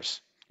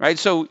billionaires, right?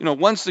 So,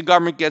 once the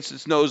government gets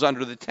its nose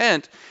under the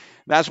tent,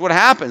 that's what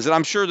happens. And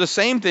I'm sure the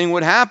same thing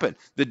would happen.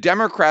 The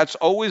Democrats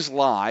always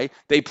lie.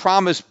 They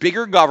promise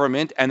bigger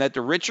government and that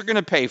the rich are going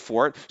to pay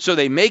for it. So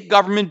they make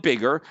government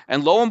bigger.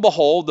 And lo and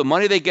behold, the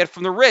money they get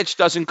from the rich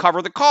doesn't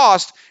cover the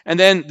cost. And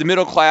then the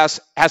middle class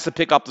has to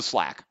pick up the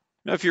slack.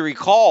 Now, if you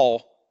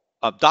recall,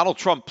 Donald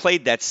Trump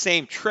played that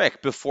same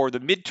trick before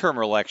the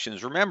midterm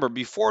elections. Remember,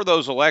 before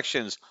those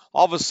elections,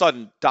 all of a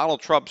sudden,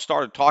 Donald Trump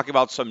started talking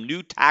about some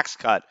new tax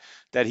cut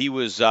that he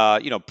was,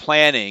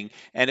 planning,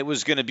 and it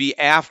was going to be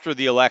after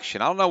the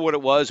election. I don't know what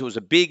it was. It was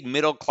a big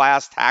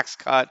middle-class tax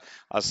cut,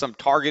 some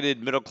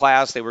targeted middle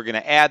class. They were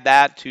going to add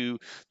that to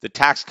the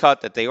tax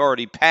cut that they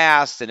already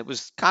passed, and it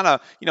was kind of,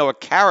 a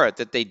carrot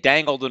that they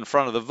dangled in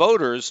front of the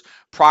voters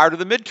prior to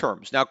the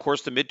midterms. Now, of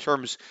course, the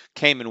midterms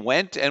came and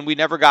went, and we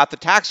never got the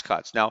tax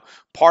cuts. Now,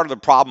 Part of the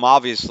problem,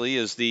 obviously,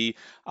 is the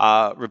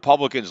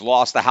Republicans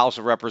lost the House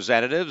of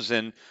Representatives,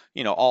 and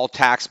all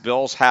tax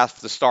bills have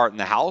to start in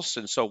the House.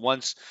 And so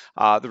once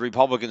the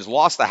Republicans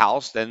lost the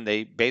House, then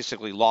they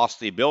basically lost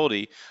the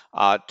ability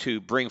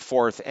to bring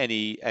forth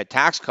any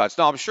tax cuts.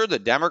 Now, I'm sure the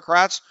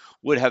Democrats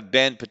would have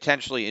been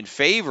potentially in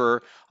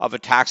favor of a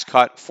tax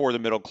cut for the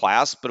middle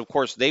class, but of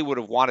course they would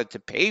have wanted to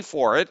pay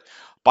for it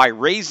by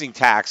raising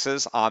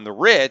taxes on the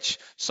rich,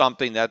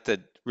 something that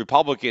the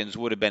Republicans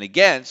would have been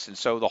against, and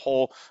so the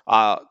whole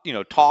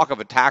talk of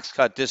a tax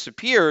cut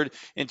disappeared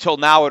until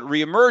now it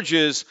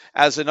reemerges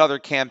as another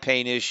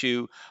campaign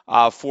issue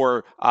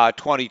for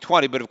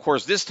 2020. But of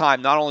course, this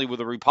time not only will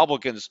the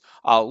Republicans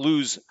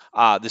lose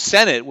the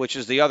Senate, which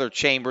is the other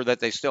chamber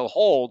that they still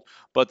hold,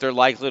 but they're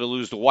likely to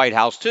lose the White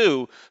House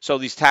too. So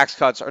these tax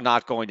cuts are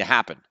not going to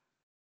happen.